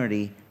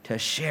opportunity to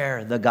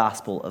share the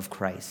gospel of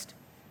Christ.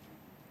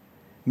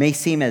 May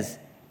seem as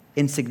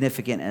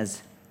insignificant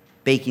as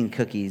baking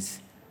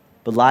cookies,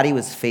 but Lottie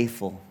was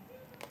faithful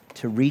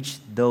to reach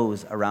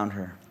those around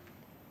her.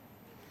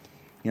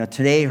 You know,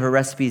 today her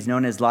recipe is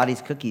known as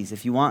Lottie's Cookies.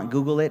 If you want,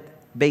 Google it,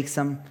 bake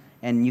some,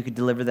 and you could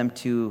deliver them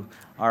to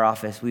our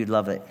office. We'd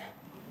love it.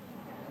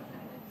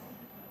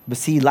 But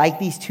see, like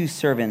these 2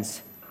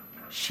 servants,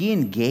 she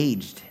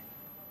engaged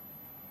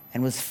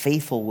and was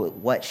faithful with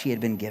what she had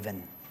been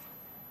given.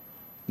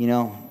 You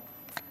know,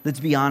 let's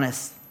be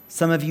honest.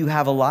 Some of you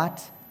have a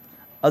lot.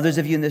 Others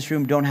of you in this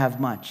room don't have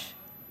much.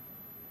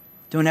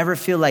 Don't ever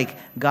feel like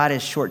God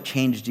has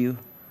shortchanged you,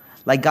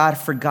 like God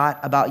forgot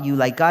about you,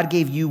 like God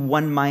gave you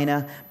 1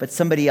 mina, but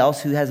somebody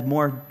else who has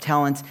more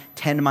talent,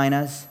 10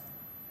 minas.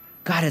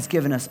 God has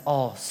given us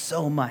all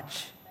so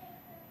much.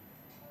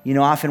 You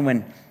know, often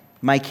when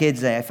my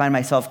kids, I find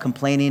myself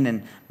complaining,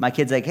 and my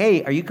kid's like,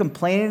 hey, are you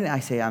complaining?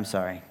 I say, I'm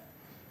sorry.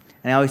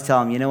 And I always tell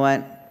them, you know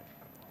what?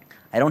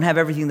 I don't have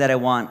everything that I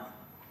want,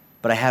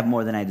 but I have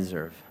more than I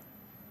deserve.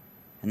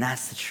 And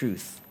that's the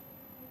truth.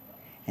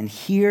 And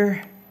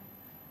here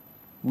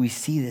we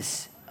see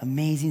this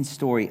amazing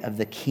story of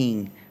the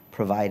king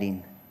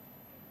providing.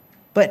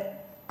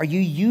 But are you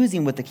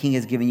using what the king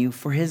has given you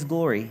for his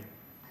glory,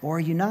 or are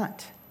you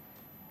not?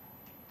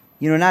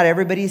 You know, not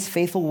everybody is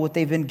faithful with what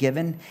they've been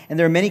given. And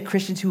there are many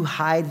Christians who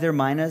hide their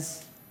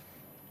minas.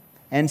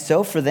 And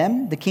so for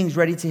them, the king's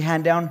ready to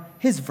hand down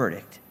his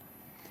verdict.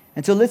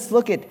 And so let's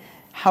look at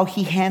how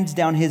he hands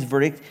down his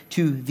verdict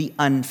to the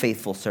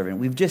unfaithful servant.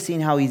 We've just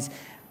seen how he's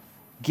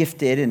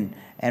gifted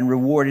and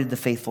rewarded the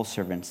faithful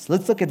servants.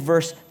 Let's look at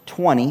verse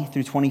 20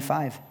 through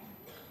 25.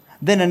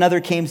 Then another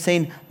came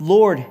saying,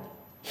 Lord,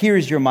 here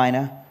is your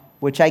mina,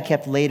 which I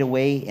kept laid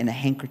away in a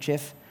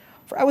handkerchief.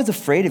 For I was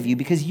afraid of you,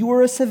 because you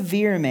are a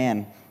severe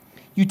man.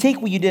 You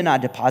take what you did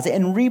not deposit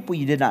and reap what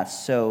you did not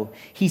sow.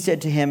 He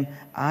said to him,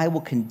 I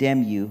will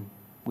condemn you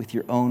with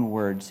your own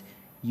words,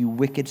 you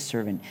wicked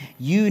servant.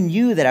 You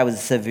knew that I was a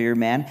severe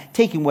man,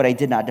 taking what I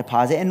did not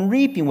deposit and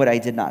reaping what I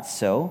did not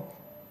sow.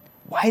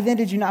 Why then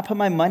did you not put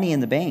my money in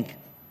the bank?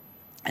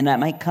 And at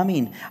my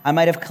coming, I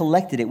might have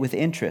collected it with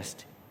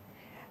interest.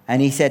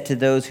 And he said to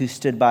those who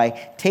stood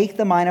by, take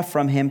the mina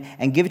from him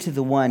and give it to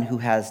the one who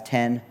has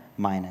 10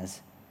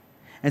 minas.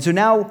 And so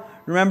now,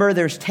 remember,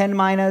 there's 10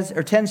 minas,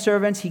 or 10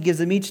 servants. He gives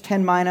them each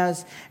 10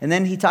 minas. And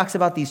then he talks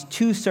about these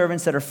 2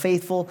 servants that are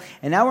faithful.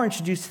 And now we're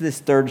introduced to this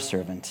third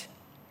servant.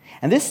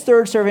 And this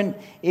third servant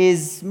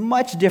is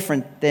much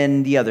different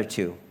than the other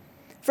 2.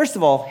 First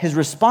of all, his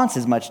response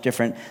is much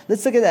different.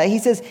 Let's look at that. He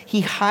says he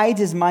hides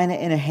his mina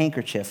in a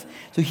handkerchief.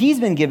 So he's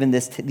been given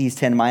these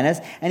 10 minas,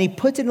 and he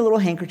puts it in a little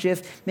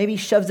handkerchief, maybe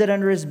shoves it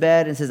under his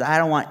bed and says, I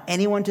don't want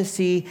anyone to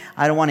see.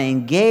 I don't want to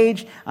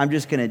engage. I'm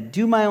just going to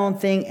do my own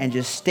thing and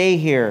just stay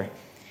here.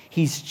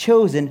 He's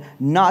chosen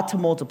not to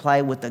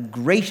multiply what the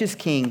gracious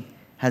king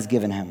has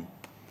given him.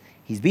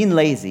 He's being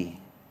lazy.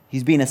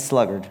 He's being a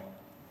sluggard.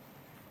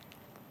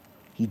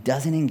 He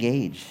doesn't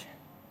engage.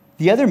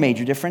 The other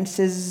major difference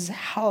is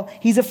how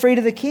he's afraid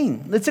of the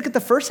king. Let's look at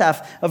the first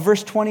half of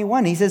verse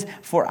 21. He says,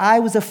 for I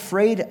was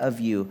afraid of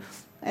you.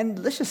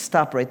 And let's just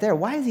stop right there.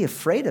 Why is he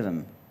afraid of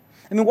him?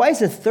 I mean, why is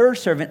the third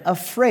servant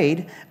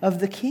afraid of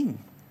the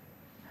king?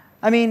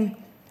 I mean,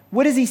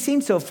 what has he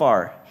seen so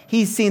far?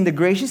 He's seen the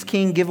gracious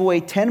king give away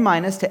 10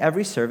 minas to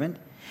every servant.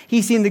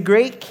 He's seen the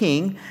great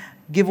king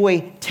give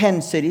away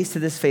 10 cities to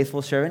this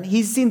faithful servant.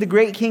 He's seen the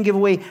great king give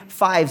away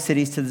 5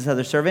 cities to this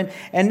other servant.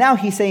 And now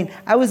he's saying,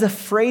 I was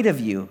afraid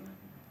of you.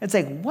 It's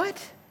like,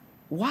 what?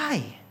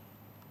 Why?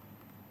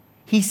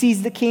 He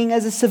sees the king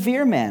as a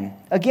severe man.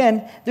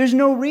 Again, there's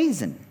no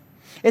reason.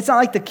 It's not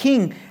like the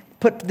king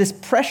put this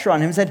pressure on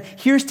him and said,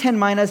 here's 10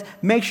 minas,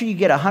 make sure you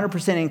get a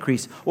 100%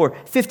 increase, or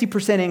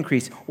 50%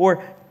 increase,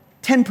 or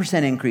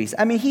 10% increase.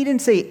 I mean, he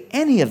didn't say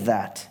any of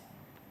that.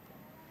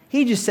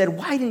 He just said,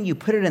 why didn't you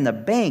put it in the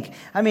bank?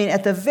 I mean,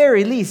 at the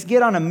very least,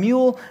 get on a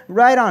mule,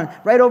 right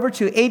over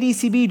to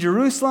ADCB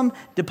Jerusalem,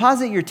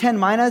 deposit your 10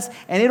 minas,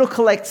 and it'll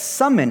collect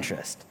some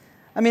interest.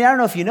 I mean, I don't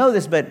know if you know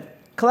this, but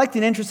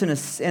collecting interest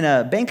in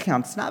a bank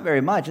account is not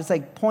very much. It's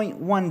like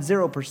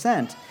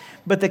 0.10%.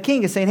 But the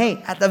king is saying,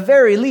 hey, at the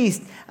very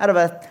least, out of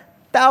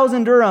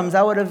 1,000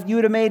 dirhams, you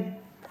would have made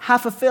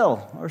half a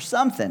fill or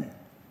something.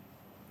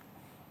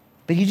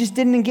 But he just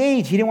didn't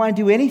engage. He didn't want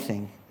to do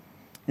anything.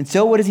 And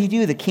so what does he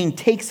do? The king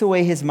takes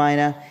away his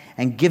mina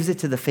and gives it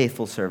to the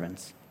faithful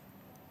servants.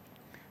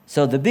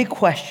 So the big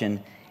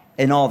question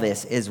in all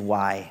this is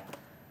why?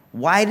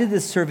 Why did the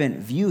servant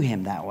view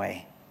him that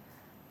way?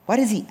 Why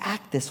does he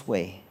act this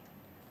way?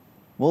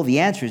 Well, the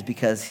answer is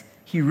because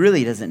he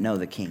really doesn't know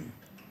the king.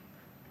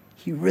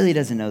 He really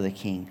doesn't know the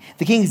king.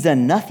 The king's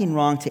done nothing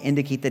wrong to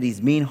indicate that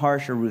he's mean,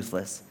 harsh, or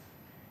ruthless.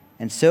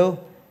 And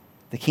so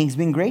the king's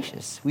been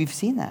gracious. We've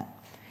seen that.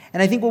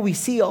 And I think what we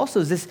see also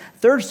is this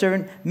third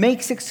servant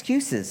makes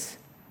excuses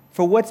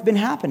for what's been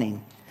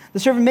happening. The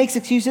servant makes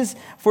excuses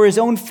for his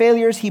own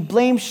failures. He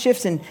blames,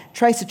 shifts, and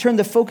tries to turn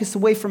the focus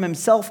away from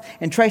himself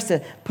and tries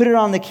to put it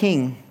on the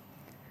king.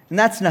 And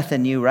that's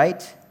nothing new,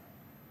 right?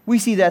 We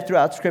see that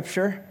throughout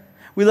Scripture.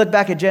 We look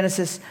back at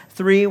Genesis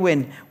 3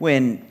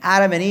 when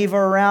Adam and Eve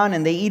are around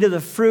and they eat of the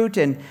fruit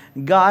and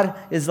God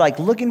is like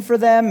looking for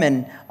them,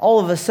 and all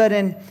of a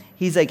sudden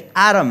he's like,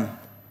 Adam,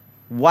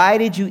 why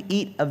did you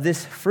eat of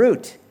this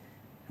fruit?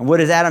 And what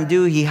does Adam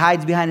do? He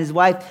hides behind his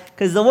wife,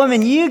 because the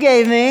woman you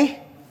gave me.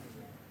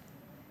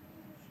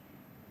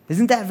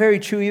 Isn't that very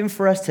true even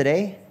for us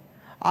today?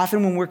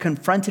 Often when we're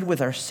confronted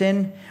with our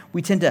sin,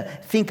 we tend to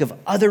think of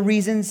other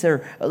reasons,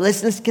 or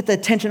let's get the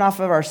attention off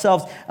of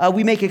ourselves.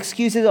 We make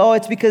excuses. Oh,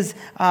 it's because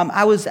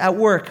I was at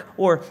work,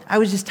 or I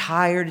was just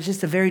tired. It's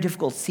just a very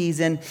difficult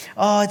season.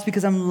 Oh, it's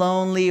because I'm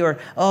lonely, or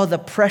oh, the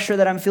pressure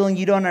that I'm feeling,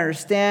 you don't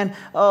understand.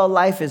 Oh,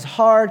 life is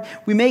hard.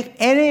 We make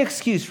any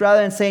excuse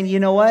rather than saying,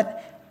 you know what?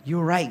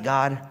 You're right,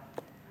 God.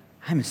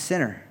 I'm a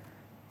sinner.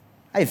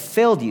 I've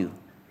failed you.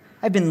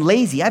 I've been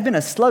lazy. I've been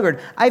a sluggard.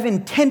 I've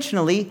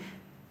intentionally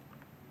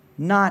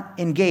not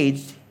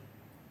engaged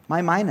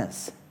my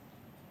minas.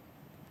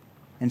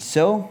 And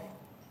so,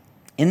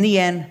 in the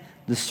end,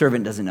 the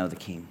servant doesn't know the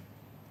king.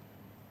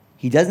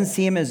 He doesn't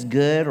see him as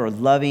good or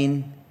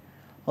loving.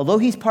 Although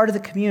he's part of the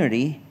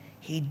community,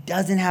 he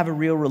doesn't have a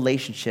real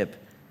relationship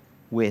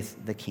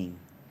with the king.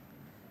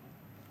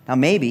 Now,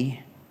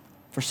 maybe,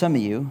 for some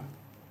of you,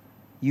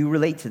 you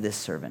relate to this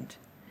servant.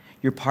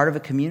 You're part of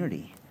a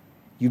community.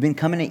 You've been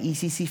coming to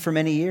ECC for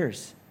many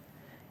years.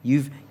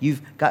 You've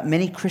got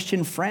many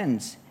Christian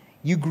friends.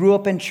 You grew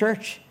up in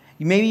church.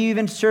 Maybe you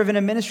even serve in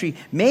a ministry.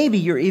 Maybe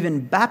you're even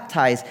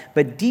baptized,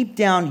 but deep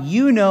down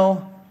you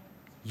know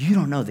you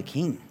don't know the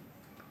king.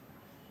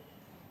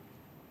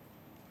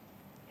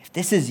 If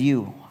this is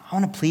you, I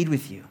want to plead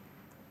with you.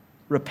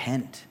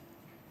 repent.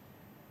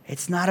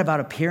 It's not about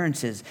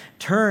appearances.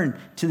 Turn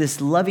to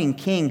this loving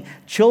King.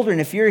 Children,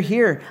 if you're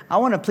here, I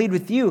want to plead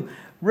with you.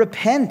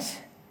 Repent.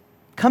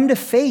 Come to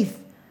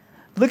faith.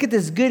 Look at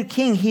this good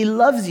King. He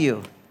loves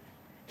you.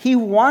 He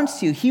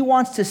wants you. He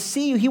wants to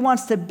see you. He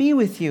wants to be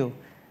with you.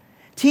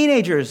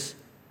 Teenagers,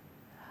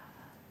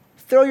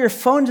 throw your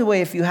phones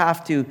away if you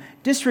have to.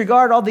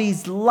 Disregard all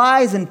these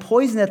lies and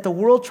poison that the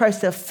world tries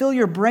to fill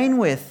your brain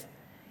with.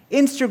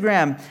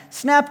 Instagram,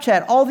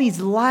 Snapchat, all these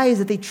lies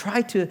that they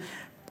try to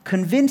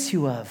convince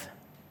you of.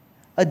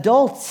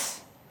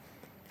 Adults,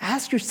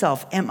 ask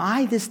yourself, am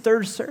I this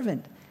third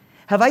servant?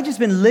 Have I just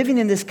been living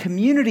in this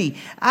community,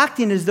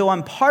 acting as though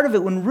I'm part of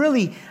it when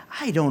really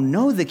I don't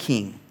know the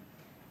King?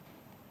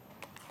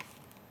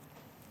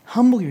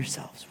 Humble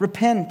yourselves,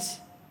 repent.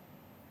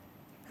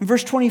 In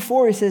verse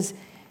 24, he says,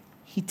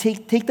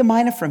 take the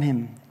mina from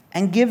him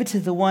and give it to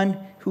the one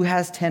who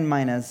has 10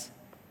 minas.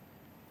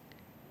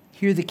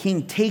 Here the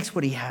King takes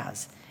what he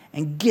has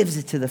and gives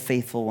it to the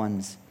faithful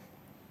ones.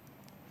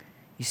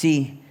 You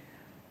see,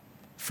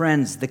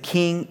 friends, the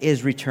King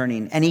is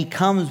returning, and he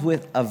comes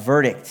with a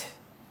verdict.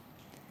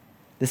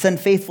 This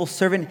unfaithful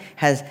servant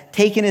has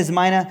taken his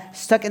mina,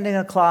 stuck it in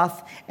a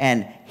cloth,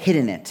 and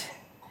hidden it.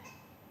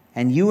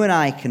 And you and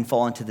I can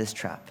fall into this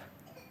trap.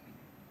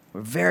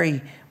 We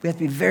have to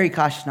be very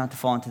cautious not to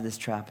fall into this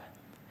trap.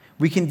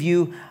 We can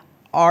view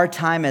our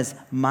time as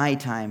my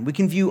time. We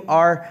can view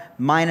our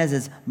minas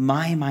as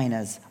my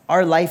minas.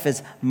 Our life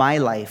as my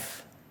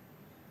life.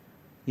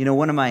 You know,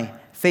 one of my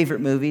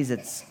favorite movies,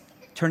 it's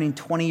turning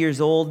 20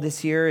 years old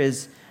this year,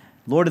 is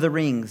Lord of the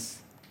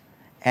Rings.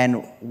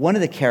 And one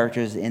of the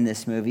characters in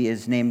this movie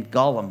is named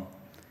Gollum.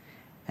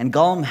 And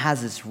Gollum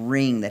has this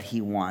ring that he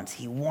wants.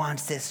 He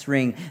wants this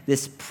ring,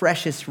 this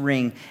precious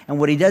ring. And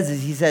what he does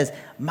is he says,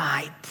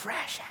 my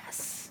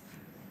precious.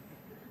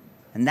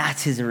 And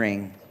that's his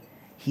ring.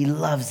 He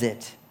loves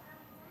it.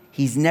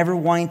 He's never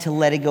wanting to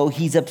let it go.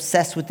 He's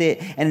obsessed with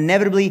it. And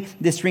inevitably,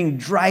 this ring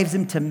drives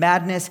him to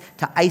madness,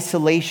 to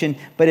isolation.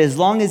 But as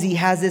long as he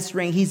has this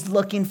ring, he's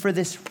looking for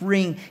this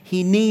ring.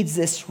 He needs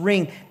this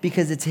ring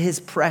because it's his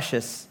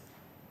precious.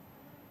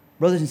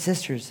 Brothers and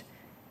sisters,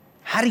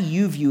 how do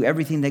you view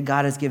everything that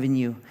God has given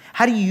you?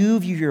 How do you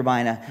view your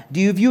mina? Do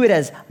you view it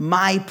as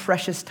my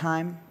precious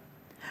time,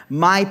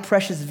 my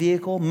precious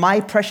vehicle, my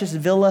precious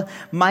villa,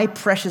 my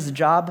precious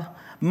job,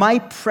 my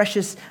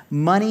precious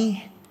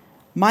money,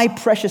 my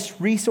precious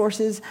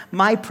resources,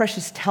 my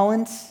precious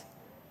talents?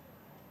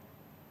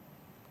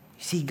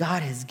 You see,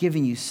 God has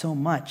given you so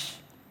much.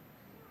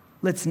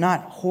 Let's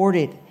not hoard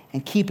it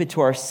and keep it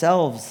to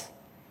ourselves.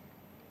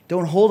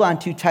 Don't hold on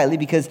too tightly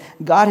because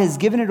God has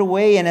given it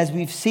away, and as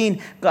we've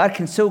seen, God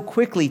can so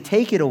quickly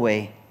take it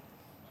away.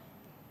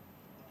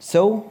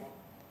 So,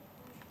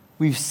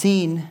 we've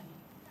seen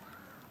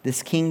the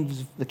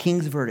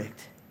king's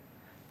verdict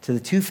to the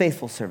two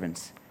faithful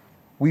servants.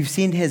 We've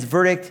seen his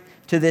verdict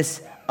to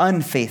this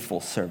unfaithful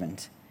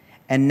servant.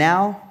 And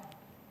now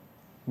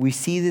we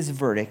see this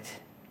verdict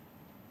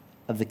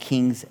of the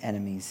king's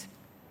enemies.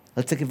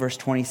 Let's look at verse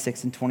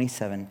 26 and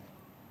 27.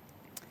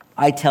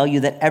 I tell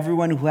you that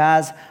everyone who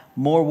has,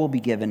 more will be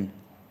given.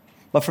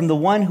 But from the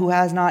one who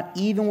has not,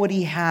 even what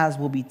he has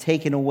will be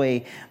taken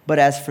away. But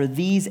as for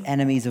these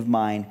enemies of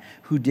mine,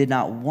 who did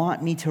not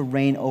want me to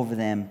reign over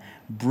them,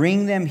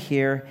 bring them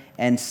here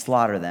and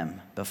slaughter them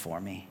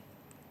before me.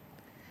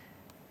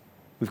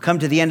 We've come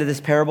to the end of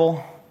this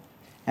parable,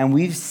 and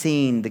we've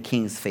seen the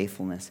king's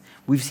faithfulness.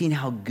 We've seen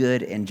how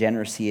good and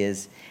generous he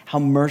is, how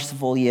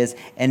merciful he is,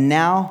 and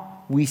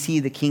now we see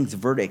the king's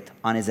verdict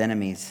on his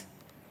enemies.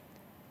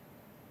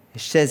 It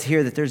says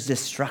here that there's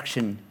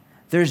destruction,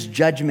 there's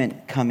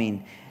judgment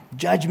coming.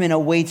 Judgment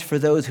awaits for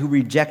those who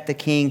reject the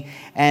king.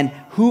 And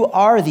who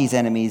are these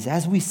enemies?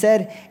 As we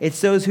said,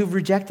 it's those who've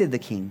rejected the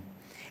king.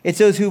 It's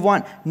those who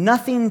want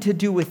nothing to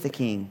do with the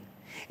king.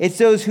 It's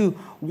those who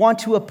want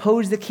to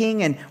oppose the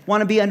king and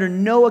want to be under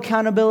no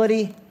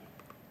accountability,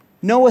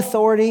 no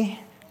authority.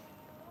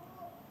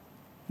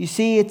 You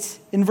see, it's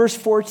in verse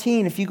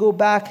 14. If you go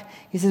back,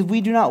 he says,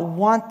 we do not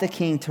want the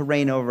king to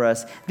reign over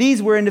us.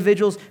 These were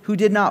individuals who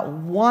did not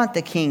want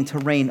the king to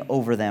reign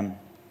over them.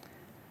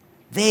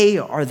 They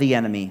are the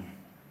enemy.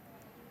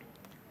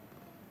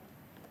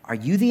 Are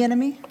you the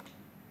enemy?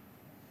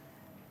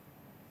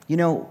 You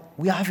know,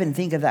 we often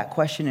think of that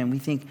question and we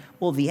think,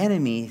 well, the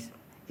enemy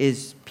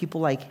is people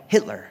like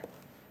Hitler,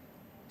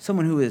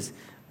 someone who is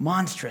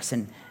monstrous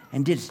and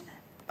did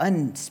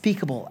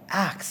unspeakable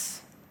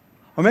acts.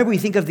 Or maybe we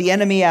think of the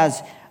enemy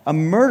as a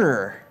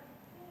murderer.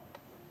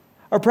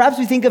 Or perhaps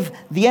we think of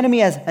the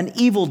enemy as an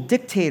evil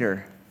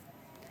dictator.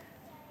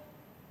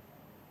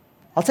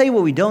 I'll tell you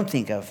what we don't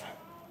think of.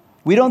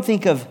 We don't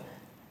think of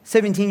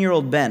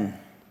 17-year-old Ben,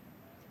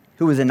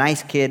 who was a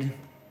nice kid,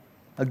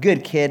 a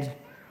good kid,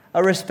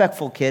 a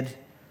respectful kid,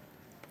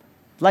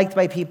 liked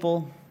by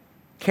people,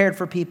 cared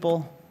for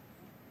people,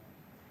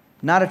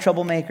 not a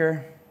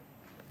troublemaker,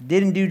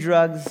 didn't do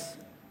drugs.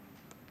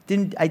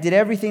 I did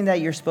everything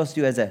that you're supposed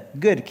to do as a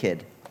good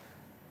kid.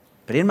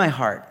 But in my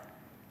heart,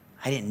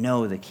 I didn't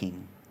know the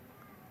king.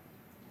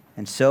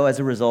 And so, as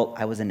a result,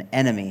 I was an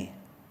enemy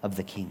of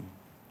the king.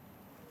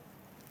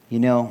 You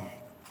know,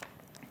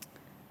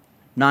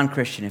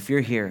 non-Christian, if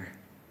you're here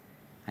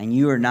and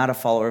you are not a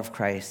follower of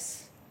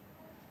Christ,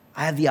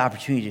 I have the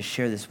opportunity to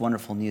share this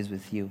wonderful news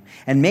with you.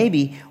 And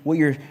maybe what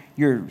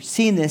you're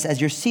seeing this, as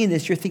you're seeing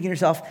this, you're thinking to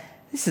yourself,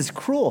 this is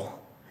cruel.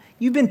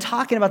 You've been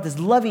talking about this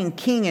loving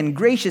king and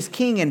gracious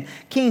king and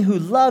king who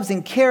loves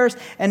and cares,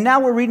 and now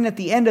we're reading at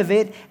the end of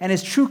it, and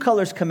his true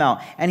colors come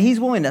out, and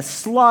he's willing to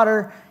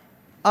slaughter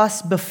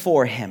us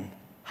before him.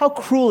 How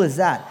cruel is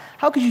that?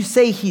 How could you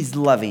say he's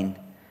loving?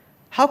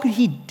 How could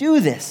he do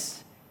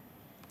this?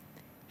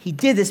 He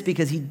did this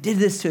because he did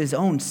this to his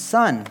own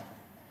son.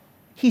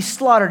 He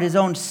slaughtered his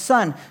own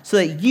son so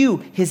that you,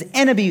 his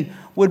enemy,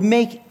 would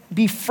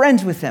be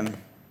friends with him,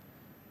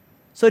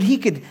 so that he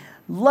could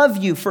love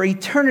you for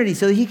eternity,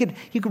 so that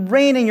he could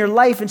reign in your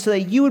life, and so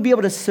that you would be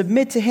able to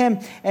submit to him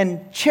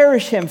and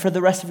cherish him for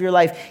the rest of your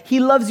life. He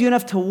loves you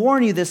enough to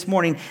warn you this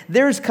morning,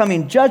 there's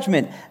coming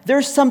judgment.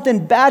 There's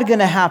something bad going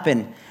to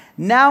happen.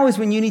 Now is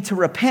when you need to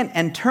repent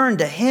and turn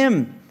to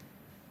him.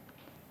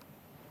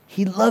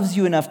 He loves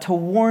you enough to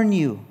warn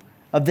you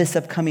of this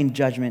upcoming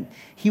judgment.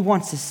 He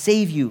wants to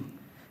save you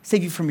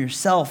from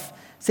yourself,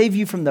 save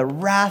you from the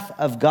wrath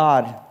of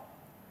God.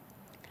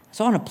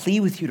 So I want to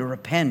plead with you to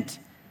repent.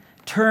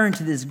 Turn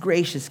to this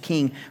gracious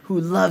king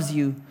who loves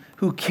you,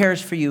 who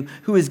cares for you,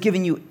 who has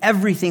given you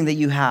everything that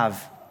you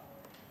have.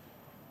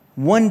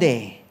 One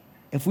day,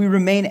 if we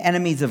remain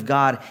enemies of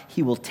God,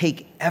 he will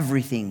take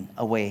everything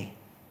away.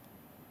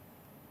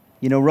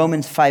 You know,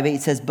 Romans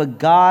 5:8 says, but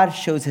God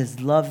shows his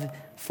love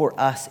for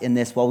us in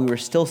this: while we were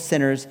still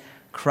sinners,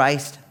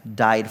 Christ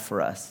died for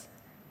us.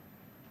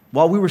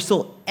 While we were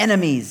still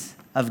enemies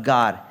of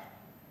God,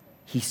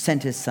 he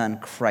sent his son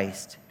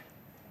Christ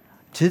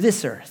to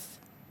this earth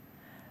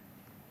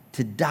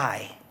to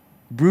die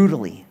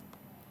brutally,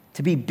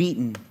 to be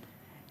beaten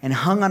and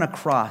hung on a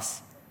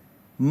cross,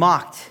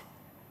 mocked,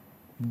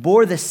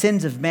 bore the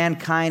sins of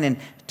mankind, and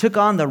took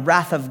on the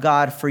wrath of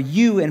God for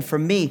you and for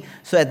me,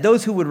 so that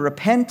those who would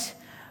repent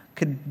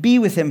could be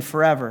with him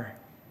forever.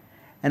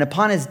 And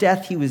upon his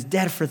death, he was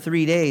dead for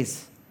 3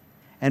 days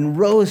and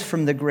rose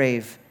from the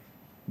grave.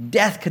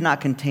 Death could not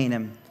contain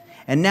him.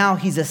 And now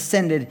he's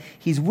ascended,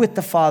 he's with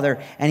the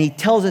Father, and he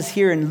tells us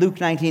here in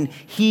Luke 19,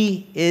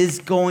 he is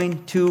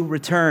going to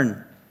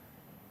return.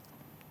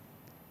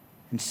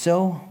 And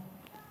so,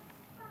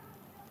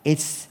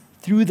 it's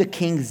through the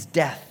king's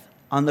death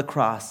on the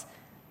cross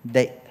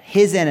that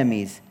his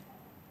enemies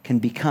can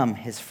become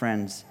his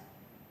friends,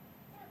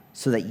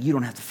 so that you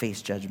don't have to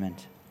face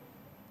judgment.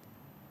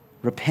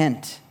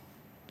 Repent.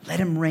 Let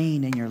him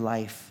reign in your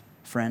life,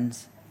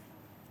 friends.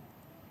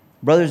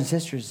 Brothers and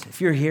sisters,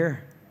 if you're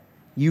here,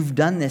 you've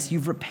done this,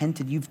 you've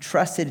repented, you've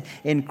trusted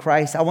in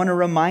Christ, I want to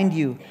remind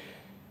you,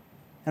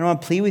 and I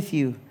want to plead with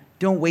you,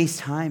 don't waste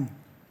time.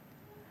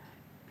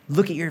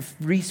 Look at your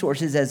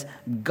resources as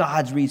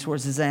God's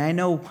resources. And I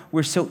know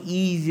we're so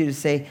easy to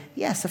say,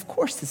 yes, of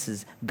course this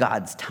is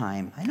God's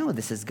time. I know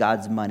this is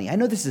God's money. I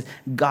know this is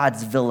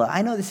God's villa.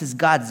 I know this is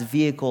God's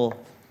vehicle.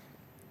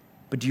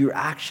 But do your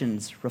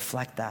actions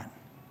reflect that?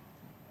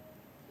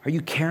 Are you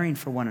caring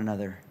for one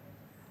another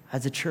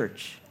as a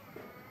church?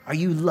 Are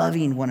you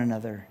loving one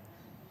another?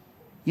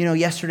 You know,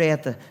 yesterday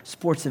at the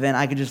sports event,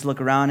 I could just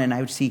look around and I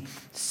would see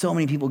so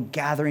many people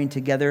gathering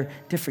together,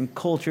 different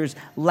cultures,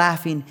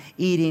 laughing,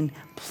 eating,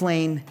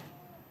 playing.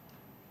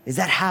 Is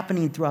that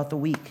happening throughout the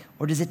week?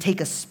 Or does it take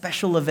a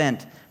special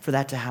event for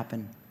that to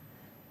happen?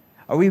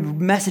 Are we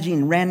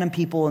messaging random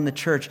people in the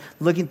church,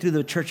 looking through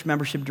the church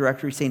membership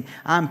directory saying,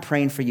 I'm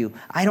praying for you.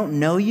 I don't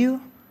know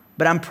you,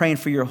 but I'm praying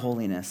for your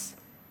holiness.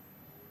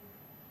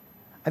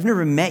 I've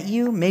never met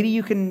you. Maybe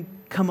you can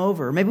come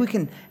over. Maybe we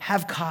can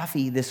have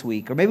coffee this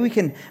week. Or maybe we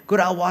can go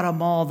to Alwada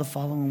Mall the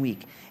following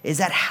week. Is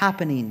that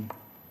happening?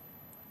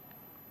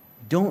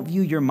 Don't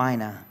view your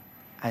mina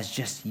as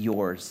just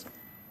yours.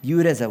 View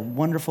it as a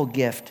wonderful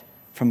gift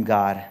from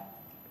God.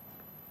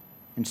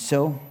 And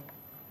so,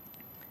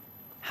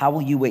 how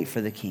will you wait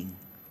for the king?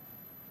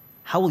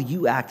 How will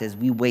you act as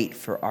we wait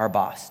for our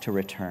boss to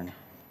return?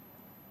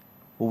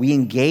 Will we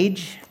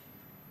engage,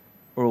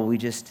 or will we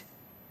just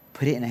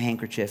put it in a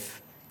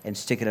handkerchief and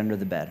stick it under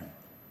the bed?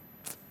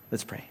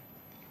 Let's pray.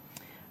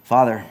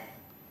 Father,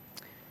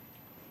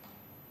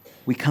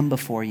 we come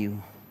before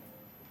you,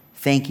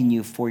 thanking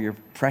you for your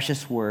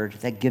precious word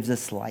that gives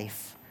us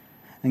life.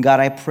 And God,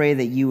 I pray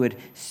that you would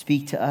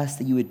speak to us,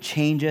 that you would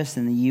change us,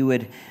 and that you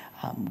would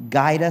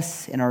guide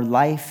us in our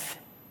life.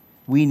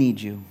 We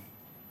need you.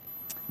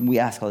 And we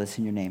ask all this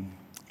in your name.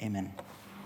 Amen.